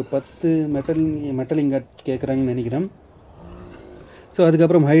கிட்டத்தட்ட ஒரு 10 மெட்டல் இங்காட் கேட்குறாங்கன்னு நினைக்கிறேன். ஸோ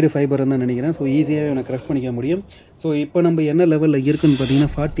அதுக்கப்புறம் ஹைடு ஃபைபர் தான் நினைக்கிறேன். ஸோ ஈஸியாக எனக்கு கிராஃப்ட் பண்ணிக்க முடியும். ஸோ இப்போ நம்ம என்ன லெவலில் இருக்குன்னு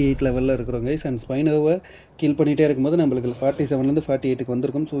பார்த்தீங்கன்னா 48 லெவலில் இருக்கிறோம் கைஸ். அண்ட் ஸ்பைனோவை கில் பண்ணிகிட்டே இருக்கும்போது நம்மளுக்கு 47லேருந்து 48க்கு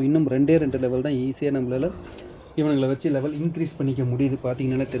வந்திருக்கும். ஸோ இன்னும் 2 லெவல் தான் ஈஸியாக நம்மளால் இவங்களை வச்சு லெவல் இன்க்ரீஸ் பண்ணிக்க முடியுது.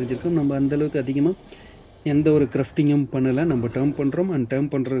 பார்த்தீங்கன்னா தெரிஞ்சிருக்கும். நம்ம அந்தளவுக்கு அதிகமாக எந்த ஒரு கிராஃப்டிங்கும் பண்ணலை. நம்ம டேர்ம் பண்ணுறோம். அண்ட்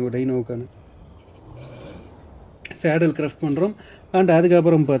டேர்ம் பண்ணுற டைனோவுக்கான சேடல் கிராஃப்ட் பண்ணுறோம். அண்ட்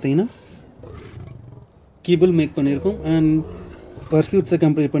அதுக்கப்புறம் பார்த்தீங்கன்னா கீபிள் மேக் பண்ணியிருக்கோம். அண்ட் பர்சூட்ஸை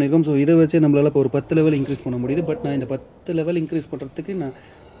கம்ப்ளீட் பண்ணியிருக்கோம். ஸோ இதை வச்சு நம்மளால் இப்போ ஒரு 10 லெவல் இன்க்ரீஸ் பண்ண முடியுது. பட் நான் இந்த 10 லெவல் இன்க்ரீஸ் பண்ணுறதுக்கு நான்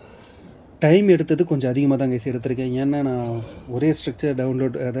டைம் எடுத்தது கொஞ்சம் அதிகமாக தான் கைஸ் எடுத்திருக்கேன். ஏன்னா நான் ஒரே ஸ்ட்ரக்சர்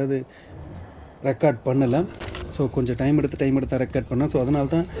டவுன்லோட் அதாவது ரெக்கார்ட் பண்ணலை. ஸோ கொஞ்சம் டைம் எடுத்து ரெக்கார்ட் பண்ணேன். ஸோ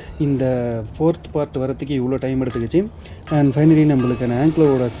அதனால தான் இந்த 4th பார்ட் வரத்துக்கு இவ்வளோ டைம் எடுத்துக்கிச்சு. அண்ட் ஃபைனலி நம்மளுக்கு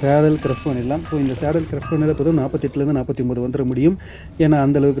ஆங்க்லோவோட சேடல் கிராஃப்ட் பண்ணிடலாம். ஸோ இந்த சேடல் கிராஃப்ட் பண்ணதில் போதும் 48லேருந்து 49 வந்துட முடியும். ஏன்னா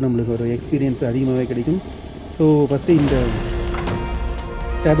அந்தளவுக்கு நம்மளுக்கு ஒரு எக்ஸ்பீரியன்ஸ் அதிகமாகவே கிடைக்கும். ஸோ ஃபஸ்ட்டு இந்த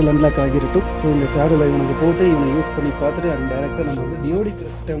சேடல் அன்லாக் ஆகிருட்டும். ஸோ இந்த சேடலை இவனுக்கு போட்டு இவனை யூஸ் பண்ணி பார்த்துட்டு அந்த டேரெக்டாக நம்ம வந்து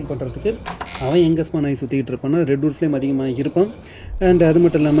டியோடிக்ரஸ் டேர்ம் பண்ணுறதுக்கு அவன் எங்கே ஸ்பான் ஆகி சுற்றிக்கிட்டு இருப்பான்னா ரெட் வுட்ஸ்லேயும் அதிகமாக இருப்பான். அண்ட் அது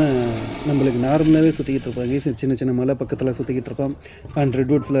மட்டும் இல்லாமல் நம்மளுக்கு நார்மலாகவே சுற்றிக்கிட்டு இருப்பாங்க. சின்ன சின்ன மலை பக்கத்தில் சுற்றிக்கிட்டு இருப்பான். அண்ட்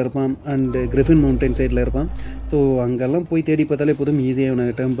ரெட் வுட்ஸில் இருப்பான். அண்ட் கிரிஃபின் மவுண்டைன் சைடில் இருப்பான். ஸோ அங்கெல்லாம் போய் தேடி பார்த்தாலே போதும் ஈஸியாக இவனை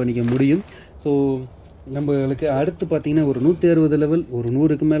டேர்ம் பண்ணிக்க முடியும். ஸோ நம்மளுக்கு அடுத்து பார்த்தீங்கன்னா ஒரு 160 லெவல் ஒரு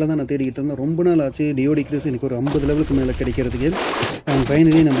 100க்கு மேலே தான் நான் தேடிக்கிட்டு இருந்தேன். ரொம்ப நாள் ஆச்சு டியோடிக்ரஸ் எனக்கு ஒரு 50 லெவலுக்கு மேலே கிடைக்கிறதுக்கு. அண்ட்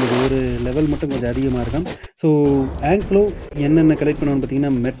ஃபைனலி நம்மளுக்கு ஒரு லெவல் மட்டும் கொஞ்சம் அதிகமாக இருக்கும். ஸோ ஆங்க்லோ என்னென்ன கலெக்ட் பண்ணுவான்னு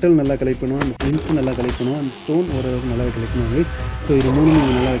பார்த்தீங்கன்னா மெட்டல் நல்லா கலெக்ட் பண்ணுவான். அந்த ஃப்ளின்ட் நல்லா கலெக்ட் பண்ணுவான். அந்த ஸ்டோன் ஓரளவுக்கு நல்லா கலெக்ட் பண்ணுவாங்க. ஸோ இது 3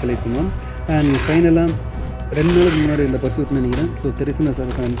 நல்லா கலெக்ட் பண்ணுவான். அண்ட் ஃபைனலாக 2 நாளுக்கு முன்னாடி இந்த பர்சூட் நினைக்கிறேன். ஸோ தெரிசுன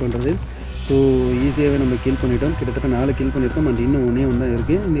சார் ஃபைன் பண்ணுறது. ஸோ ஈஸியாகவே நம்ம கில் பண்ணிட்டோம். கிட்டத்தட்ட 4 கில் பண்ணியிருக்கோம். அண்ட் இன்னும் ஒன்றே ஒன்று தான்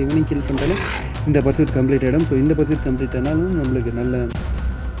இருக்குது. இந்த ஈவினிங் கில் பண்ணிட்டாலும் இந்த பர்சூட் கம்ப்ளீட் ஆகிடும். ஸோ இந்த பர்சூட் கம்ப்ளீட் ஆனாலும் நம்மளுக்கு நல்ல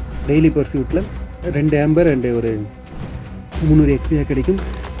டெய்லி பர்சூட்டில் 2 ஆம்பர் அண்டு ஒரு 300 எக்ஸ்பியாக கிடைக்கும்.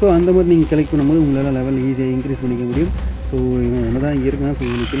 ஸோ அந்த மாதிரி நீங்கள் கலெக்ட் பண்ணும்போது உங்களால் லெவல் ஈஸியாக இன்க்ரீஸ் பண்ணிக்க முடியும். ஸோ இவன் ஒன்று தான் இருக்கான். ஸோ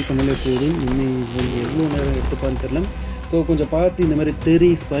இவனை கில் பண்ணாலே போதும். இன்னும் எவ்வளோ நேரம் எடுத்துப்பான்னு தெரியல. ஸோ கொஞ்சம் பார்த்து இந்த மாதிரி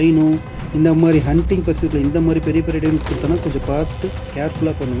டெரி ஸ்பைனோ இந்த மாதிரி ஹண்டிங் பர்சூட்டில் இந்த மாதிரி பெரிய பெரிய டைம்ஸ் கொடுத்தோன்னா கொஞ்சம் பார்த்து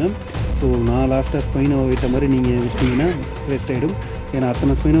கேர்ஃபுல்லாக பண்ணுங்கள். ஸோ நான் லாஸ்ட்டாக ஸ்பைனோவை விட்ட மாதிரி நீங்கள் விட்டீங்கன்னா வேஸ்ட் ஆகிடும். ஏன்னா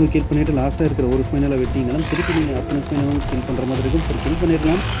அத்தனை ஸ்பைனோவை கில் பண்ணிவிட்டு லாஸ்ட்டாக இருக்கிற ஒரு ஸ்பைனோவில் வெட்டிங்கனாலும் திருப்பி நீங்கள் அத்தனை ஸ்பைனோவும் கில் பண்ணுற மாதிரி இருக்கும். சரி கில்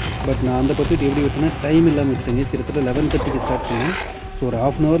பண்ணிடலாம். பட் நான் அந்த பர்சூட் எப்படி விட்டேன்னா டைம் இல்லாமல் விட்டுட்டேங்க. கிட்டத்தட்ட 11:30க்கு ஸ்டார்ட் பண்ணேன். ஸோ ஒரு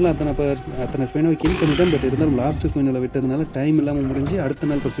 ½ ஹவரில் அத்தனை ஸ்பைனோவை கில் பண்ணிட்டேன். பட் இருந்தாலும் லாஸ்ட் ஸ்பைனோவில் விட்டதுனால டைம் இல்லாமல் முடிஞ்சு அடுத்த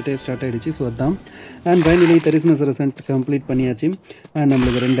நாள் பர்சூட்டே ஸ்டார்ட் ஆகிடுச்சு. ஸோ அதுதான். அண்ட் ஃபைனலி தெரிசுன ரெசன்ட் கம்ப்ளீட் பண்ணியாச்சு. அண்ட்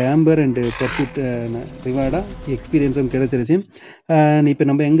நம்மளுக்கு 2 ஆம்பர் அண்டு பர்சூட் ரிவார்டாக எக்ஸ்பீரியன்ஸும் கிடச்சிருச்சு. அண்ட் இப்போ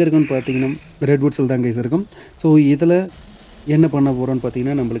நம்ம எங்கே இருக்கோன்னு பார்த்தீங்கன்னா ரெட் வுட்ஸில் தான் கைஸ் இருக்கும். ஸோ இதில் என்ன பண்ண போகிறோன்னு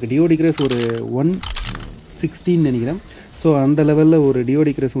பார்த்தீங்கன்னா நம்மளுக்கு டியோடிக்ரஸ் ஒரு 116 நினைக்கிறேன். ஸோ அந்த லெவலில் ஒரு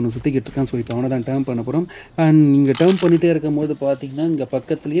டியோடிக்ரஸ் ஒன்று சுற்றிக்கிட்டு இருக்கான். ஸோ இப்போ அவனை தான் டேர்ம் பண்ண போகிறோம். அண்ட் நீங்கள் டேர்ம் பண்ணிகிட்டே இருக்கும் போது பார்த்தீங்கன்னா இங்கே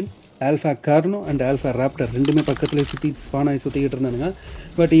பக்கத்துலேயே ஆல்ஃபா கார்னோ அண்ட் ஆல்ஃபா ராப்டர் ரெண்டுமே பக்கத்துலேயே ஸ்பான் ஆகி சுற்றிக்கிட்டு இருந்தானுங்க.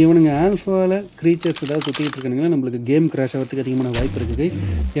 பட் இவனுங்க ஆல்ஃபாவில் க்ரீச்சர்ஸ் ஏதாவது சுற்றிக்கிட்டு இருக்கானுங்கன்னா நம்மளுக்கு கேம் கிராஷ் ஆகிறதுக்கு அதிகமான வாய்ப்பு இருக்குது கைஸ்.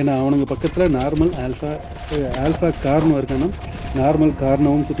 ஏன்னா அவனுங்க பக்கத்தில் நார்மல் ஆல்ஃபா கார்னோ இருக்கானா நார்மல்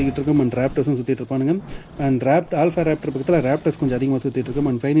கார்னோவும் சுற்றிக்கிட்டு இருக்கும். அண்ட் ராப்டர்ஸும் சுற்றிட்டு இருப்பானுங்க. அண்ட் ஆல்ஃபா ராப்டர் பக்கத்தில் ராப்டர்ஸ் கொஞ்சம் அதிகமாக சுற்றிட்டு இருக்கும்.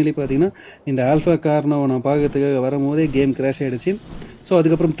 அண்ட் ஃபைனலி பார்த்தீங்கன்னா இந்த ஆல்ஃபா கார்னோவை நான் பார்க்கறதுக்காக வரும்போதே கேம் கிராஷ் ஆகிடுச்சு. ஸோ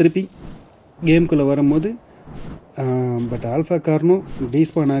அதுக்கப்புறம் திருப்பி கேம்குள்ளே வரும்போது பட் ஆல்ஃபா கார்னும்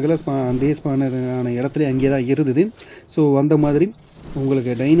டீஸ்பான் ஆகலை. டீஸ்பான் ஆன இடத்துல அங்கேயே தான் இருந்தது. ஸோ அந்த மாதிரி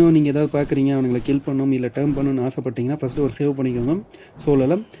உங்களுக்கு டைனோ நீங்கள் ஏதாவது பார்க்குறீங்க அவனுங்களை கில் பண்ணணும் இல்லை டேர்ம் பண்ணணும்னு ஆசைப்பட்டீங்கன்னா ஃபஸ்ட்டு ஒரு சேவ் பண்ணிக்கோங்க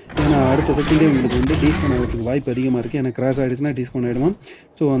சோலெல்லாம். ஏன்னா அடுத்த செகண்டே உங்களுக்கு வந்து டீஸ்பான் ஆகிறதுக்கு வாய்ப்பு அதிகமாக இருக்குது. ஏன்னா கிராஷ் ஆகிடுச்சுன்னா டீஸ்பான் ஆகிடுவான்.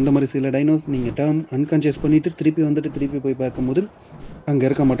 ஸோ அந்த மாதிரி சில டைனோஸ் நீங்கள் டேர்ம் அன்கான்ஷியஸ் பண்ணிவிட்டு திருப்பி போய் பார்க்கும்போது அங்கே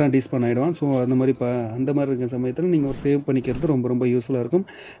இருக்க மாட்டான் டீஸ்பான் ஆகிடுவான். ஸோ அந்த மாதிரி இருக்கிற சமயத்தில் நீங்கள் ஒரு சேவ் பண்ணிக்கிறது ரொம்ப ரொம்ப யூஸ்ஃபுல்லாக இருக்கும்.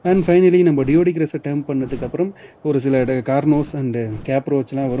 அண்ட் ஃபைனலி நம்ம டியோடிக்ரஸை டேர்ம் பண்ணதுக்கப்புறம் ஒரு சில கார்னோஸ் அண்டு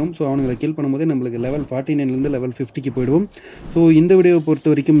கேப்ரோச்லாம் வரும். ஸோ அவங்களை கில் பண்ணும்போதே நம்மளுக்கு லெவல் 49லேருந்து லெவல் 50க்கு போயிடுவோம். ஸோ இந்த வீடியோவை பொறுத்த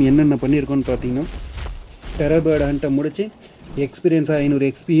வரைக்கும் என்னென்ன பண்ணியிருக்கோன்னு பார்த்தீங்கன்னா டெரபேர்ட் ஹண்ட்டை முடிச்சு எக்ஸ்பீரியன்ஸாக 500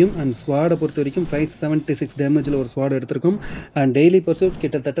 எக்ஸ்பியும் அண்ட் ஸ்வாடை பொறுத்த வரைக்கும் 576 டேமேஜில் ஒரு ஸ்வாட் எடுத்திருக்கோம். அண்ட் டெய்லி பர்சூட்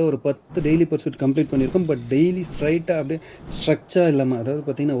கிட்டத்தட்ட ஒரு 10 டெய்லி பர்சூட் கம்ப்ளீட் பண்ணியிருக்கோம். பட் டெய்லி ஸ்ட்ரைட்டாக அப்படியே ஸ்ட்ரக்சராக இல்லாமல் அதாவது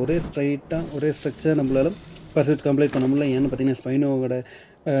பார்த்திங்கன்னா ஒரே ஸ்ட்ரைட்டாக ஒரே ஸ்ட்ரக்சர் நம்மளால பர்சூட் கம்ப்ளீட் பண்ண முடியல. ஏன்னு பார்த்தீங்கன்னா ஸ்பைனோவோட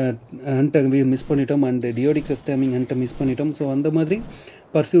ஹண்ட்டை மிஸ் பண்ணிட்டோம் அண்ட் டியோடிக்ரஸ் டேமிங் ஹண்ட்டை மிஸ் பண்ணிட்டோம். ஸோ அந்த மாதிரி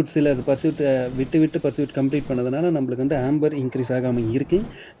பர்சியூட்ஸில் அது பர்சியூட்டை விட்டு பர்சியூட் கம்ப்ளீட் பண்ணதுனால நம்மளுக்கு வந்து ஆம்பர் இன்க்ரீஸ் ஆகாமல் இருக்குது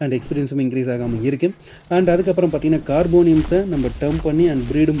அண்ட் எக்ஸ்பீரியன்ஸும் இன்க்ரீஸ் ஆகாமல் இருக்குது. அண்ட் அதுக்கப்புறம் பார்த்திங்கன்னா கார்போனியம்ஸை நம்ம டேர்ம் பண்ணி அண்ட்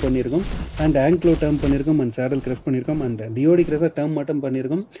ப்ரீடும் பண்ணியிருக்கோம் அண்ட் ஆங்க்லோ டேர்ம் பண்ணியிருக்கோம் அண்ட் சேடல் கிராஃப்ட் பண்ணியிருக்கோம் அண்ட் டியோடிக்ரஸை டேர்ம் மட்டும்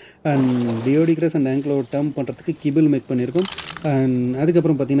பண்ணியிருக்கோம் அண்ட் டியோடிக்ரஸ் அண்ட் ஆங்க்லோ டேர்ம் பண்ணுறதுக்கு கிபிள் மேக் பண்ணியிருக்கோம். அண்ட்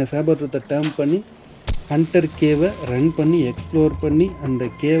அதுக்கப்புறம் பார்த்திங்கன்னா சேபர் டூத்தை டேர்ம் பண்ணி ஹண்டர் கேவை ரன் பண்ணி எக்ஸ்ப்ளோர் பண்ணி அந்த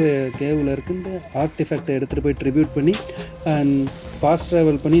கேவில் இருக்க இந்த ஆர்டிஃபேக்டை எடுத்துகிட்டு போய் ட்ரிபியூட் பண்ணி அண்ட் ஃபாஸ்ட்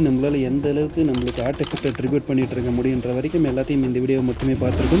ட்ராவல் பண்ணி நம்மளால் எந்த அளவுக்கு நம்மளுக்கு ஆர்டிஃபேக்டை ட்ரிபியூட் பண்ணிகிட்டு இருக்க முடியுன்ற வரைக்கும் எல்லாத்தையும் இந்த வீடியோ மட்டுமே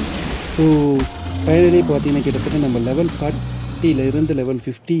பார்த்துருக்கோம். ஸோ ஃபைனலி பார்த்தீங்கன்னா கிட்டத்தட்ட நம்ம லெவல் 40 லெவல்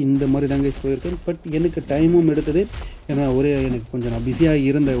 50 இந்த மாதிரி தாங்க போயிருக்கேன். பட் எனக்கு டைமும் எடுத்தது, ஏன்னா எனக்கு கொஞ்சம் நான் பிஸியாக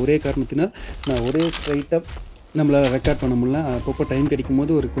இருந்த ஒரே காரணத்தினால் நான் ஒரே ஸ்ட்ரைட்டாக நம்மளால் ரெக்கார்ட் பண்ண முடியல. அப்பப்போ டைம் கிடைக்கும்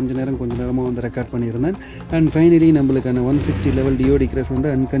போது ஒரு கொஞ்சம் நேரமாக வந்து ரெக்கார்ட் பண்ணியிருந்தேன். அண்ட் ஃபைனலி நம்மளுக்கான 160 லெவல் டியோடிக்ரஸ்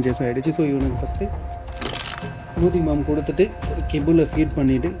வந்து அன்கான்ஷியஸ் ஆகிடுச்சு. ஸோ இவனுக்கு ஃபஸ்ட்டு ஸ்மூதி மாம் கொடுத்துட்டு கிபுலை ஃபீட்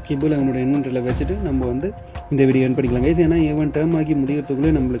பண்ணிவிட்டு கிபுலை அவனோட இன்வென்ட்ரியில் வச்சுட்டு நம்ம வந்து இந்த வீடியோ என் பண்ணிக்கலாம் கைஸ். ஏன்னா ஈவன் டேர்ம் ஆகி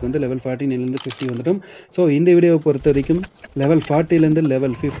முடிகிறதுக்குள்ளே நம்மளுக்கு வந்து லெவல் 49 50 வந்துட்டோம். ஸோ இந்த வீடியோவை பொறுத்த வரைக்கும் லெவல் 40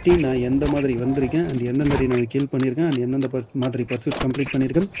 லெவல் 50 நான் எந்த மாதிரி வந்திருக்கேன் அண்ட் எந்தெந்த நான் கில் பண்ணியிருக்கேன் அண்ட் எந்தெந்த மாதிரி பர்சூட் கம்ப்ளீட்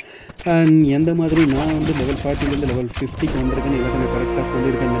பண்ணியிருக்கேன் அண்ட் எந்த மாதிரி நான் வந்து லெவல் 40 லெவல் 50 வந்திருக்கேன்னு எல்லாத்தையும் நான் கரெக்டாக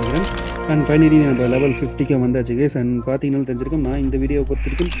சொல்லியிருக்கேன்னு நினைக்கிறேன். அண்ட் ஃபைனலி நம்ம லெவல் 50 வந்தாச்சு கைஸ். அண்ட் பார்த்தீங்கன்னா தெரிஞ்சிருக்கேன் நான் இந்த வீடியோவை பொறுத்த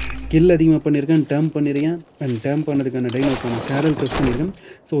வரைக்கும் கில் அதிகமாக பண்ணியிருக்கேன், டேர்ம் பண்ணியிருக்கேன் அண்ட் டேர்ம் பண்ணதுக்கான டைனோக்கான சேரல் டெஸ்ட் பண்ணியிருக்கேன்.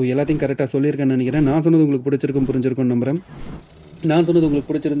 ஸோ எல்லாத்தையும் கரெக்டாக சொல்லியிருக்கேன்னு நினைக்கிறேன். நான் சொன்னது உங்களுக்கு புரிஞ்சிருக்கும் நம்புறேன். நான் சொன்னது உங்களுக்கு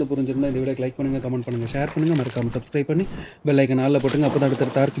புரிஞ்சிருந்தா இந்த வீடியோக்கு லைக் பண்ணுங்கள், கமெண்ட் பண்ணுங்கள், ஷேர் பண்ணுங்கள், மறக்காமல் சப்ஸ்கிரைப் பண்ணி பெல் ஐக்கன் ஆல்ல போட்டுங்க. அப்போ தான்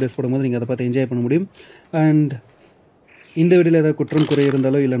அடுத்த டார்க் டேஸ் போடும்போது நீங்கள் அதை பார்த்து என்ஜாய் பண்ண முடியும். அண்ட் இந்த வீடியோவில் ஏதாவது குற்றம் குறை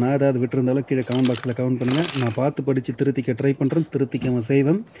இருந்தாலோ இல்லை நான் ஏதாவது விட்டுருந்தாலோ கீழே கமெண்ட் பாக்ஸில் கமெண்ட் பண்ணுங்கள். நான் பார்த்து படித்து திருத்திக்க ட்ரை பண்ணுறேன், திருத்திக்க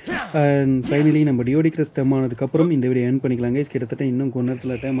செய்வேன். அண்ட் ஃபைனலி நம்ம டியோடிக்ரஸ் டேம் ஆனதுக்கப்புறம் இந்த வீடியோ என் பண்ணிக்கலாங்க. கிட்டத்தட்ட இன்னும் கொஞ்ச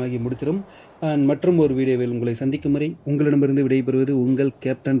நேரத்தில் டைம் ஆகி முடிச்சிடும். அண்ட் மற்றும் ஒரு வீடியோவில் உங்களை சந்திக்கும் வரை உங்களிடமிருந்து விடைபெறுவது உங்கள்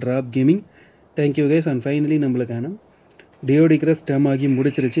captain rap gaming. Thank you guys. And finally நம்மளுக்கான டியோடிக்ரஸ் டேம் ஆகி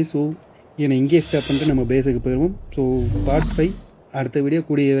முடிச்சிருச்சு. ஸோ என்னை இங்கே ஸ்டாப் பண்ணிட்டு நம்ம பேஸுக்கு போயிடுவோம். ஸோ பார்ட் 5 அடுத்த வீடியோ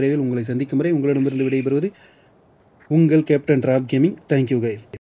கூடிய விரைவில் உங்களை சந்திக்கும் வரை உங்களிடமிருந்து விடைபெறுவது உங்கள் captain rap gaming. Thank you guys.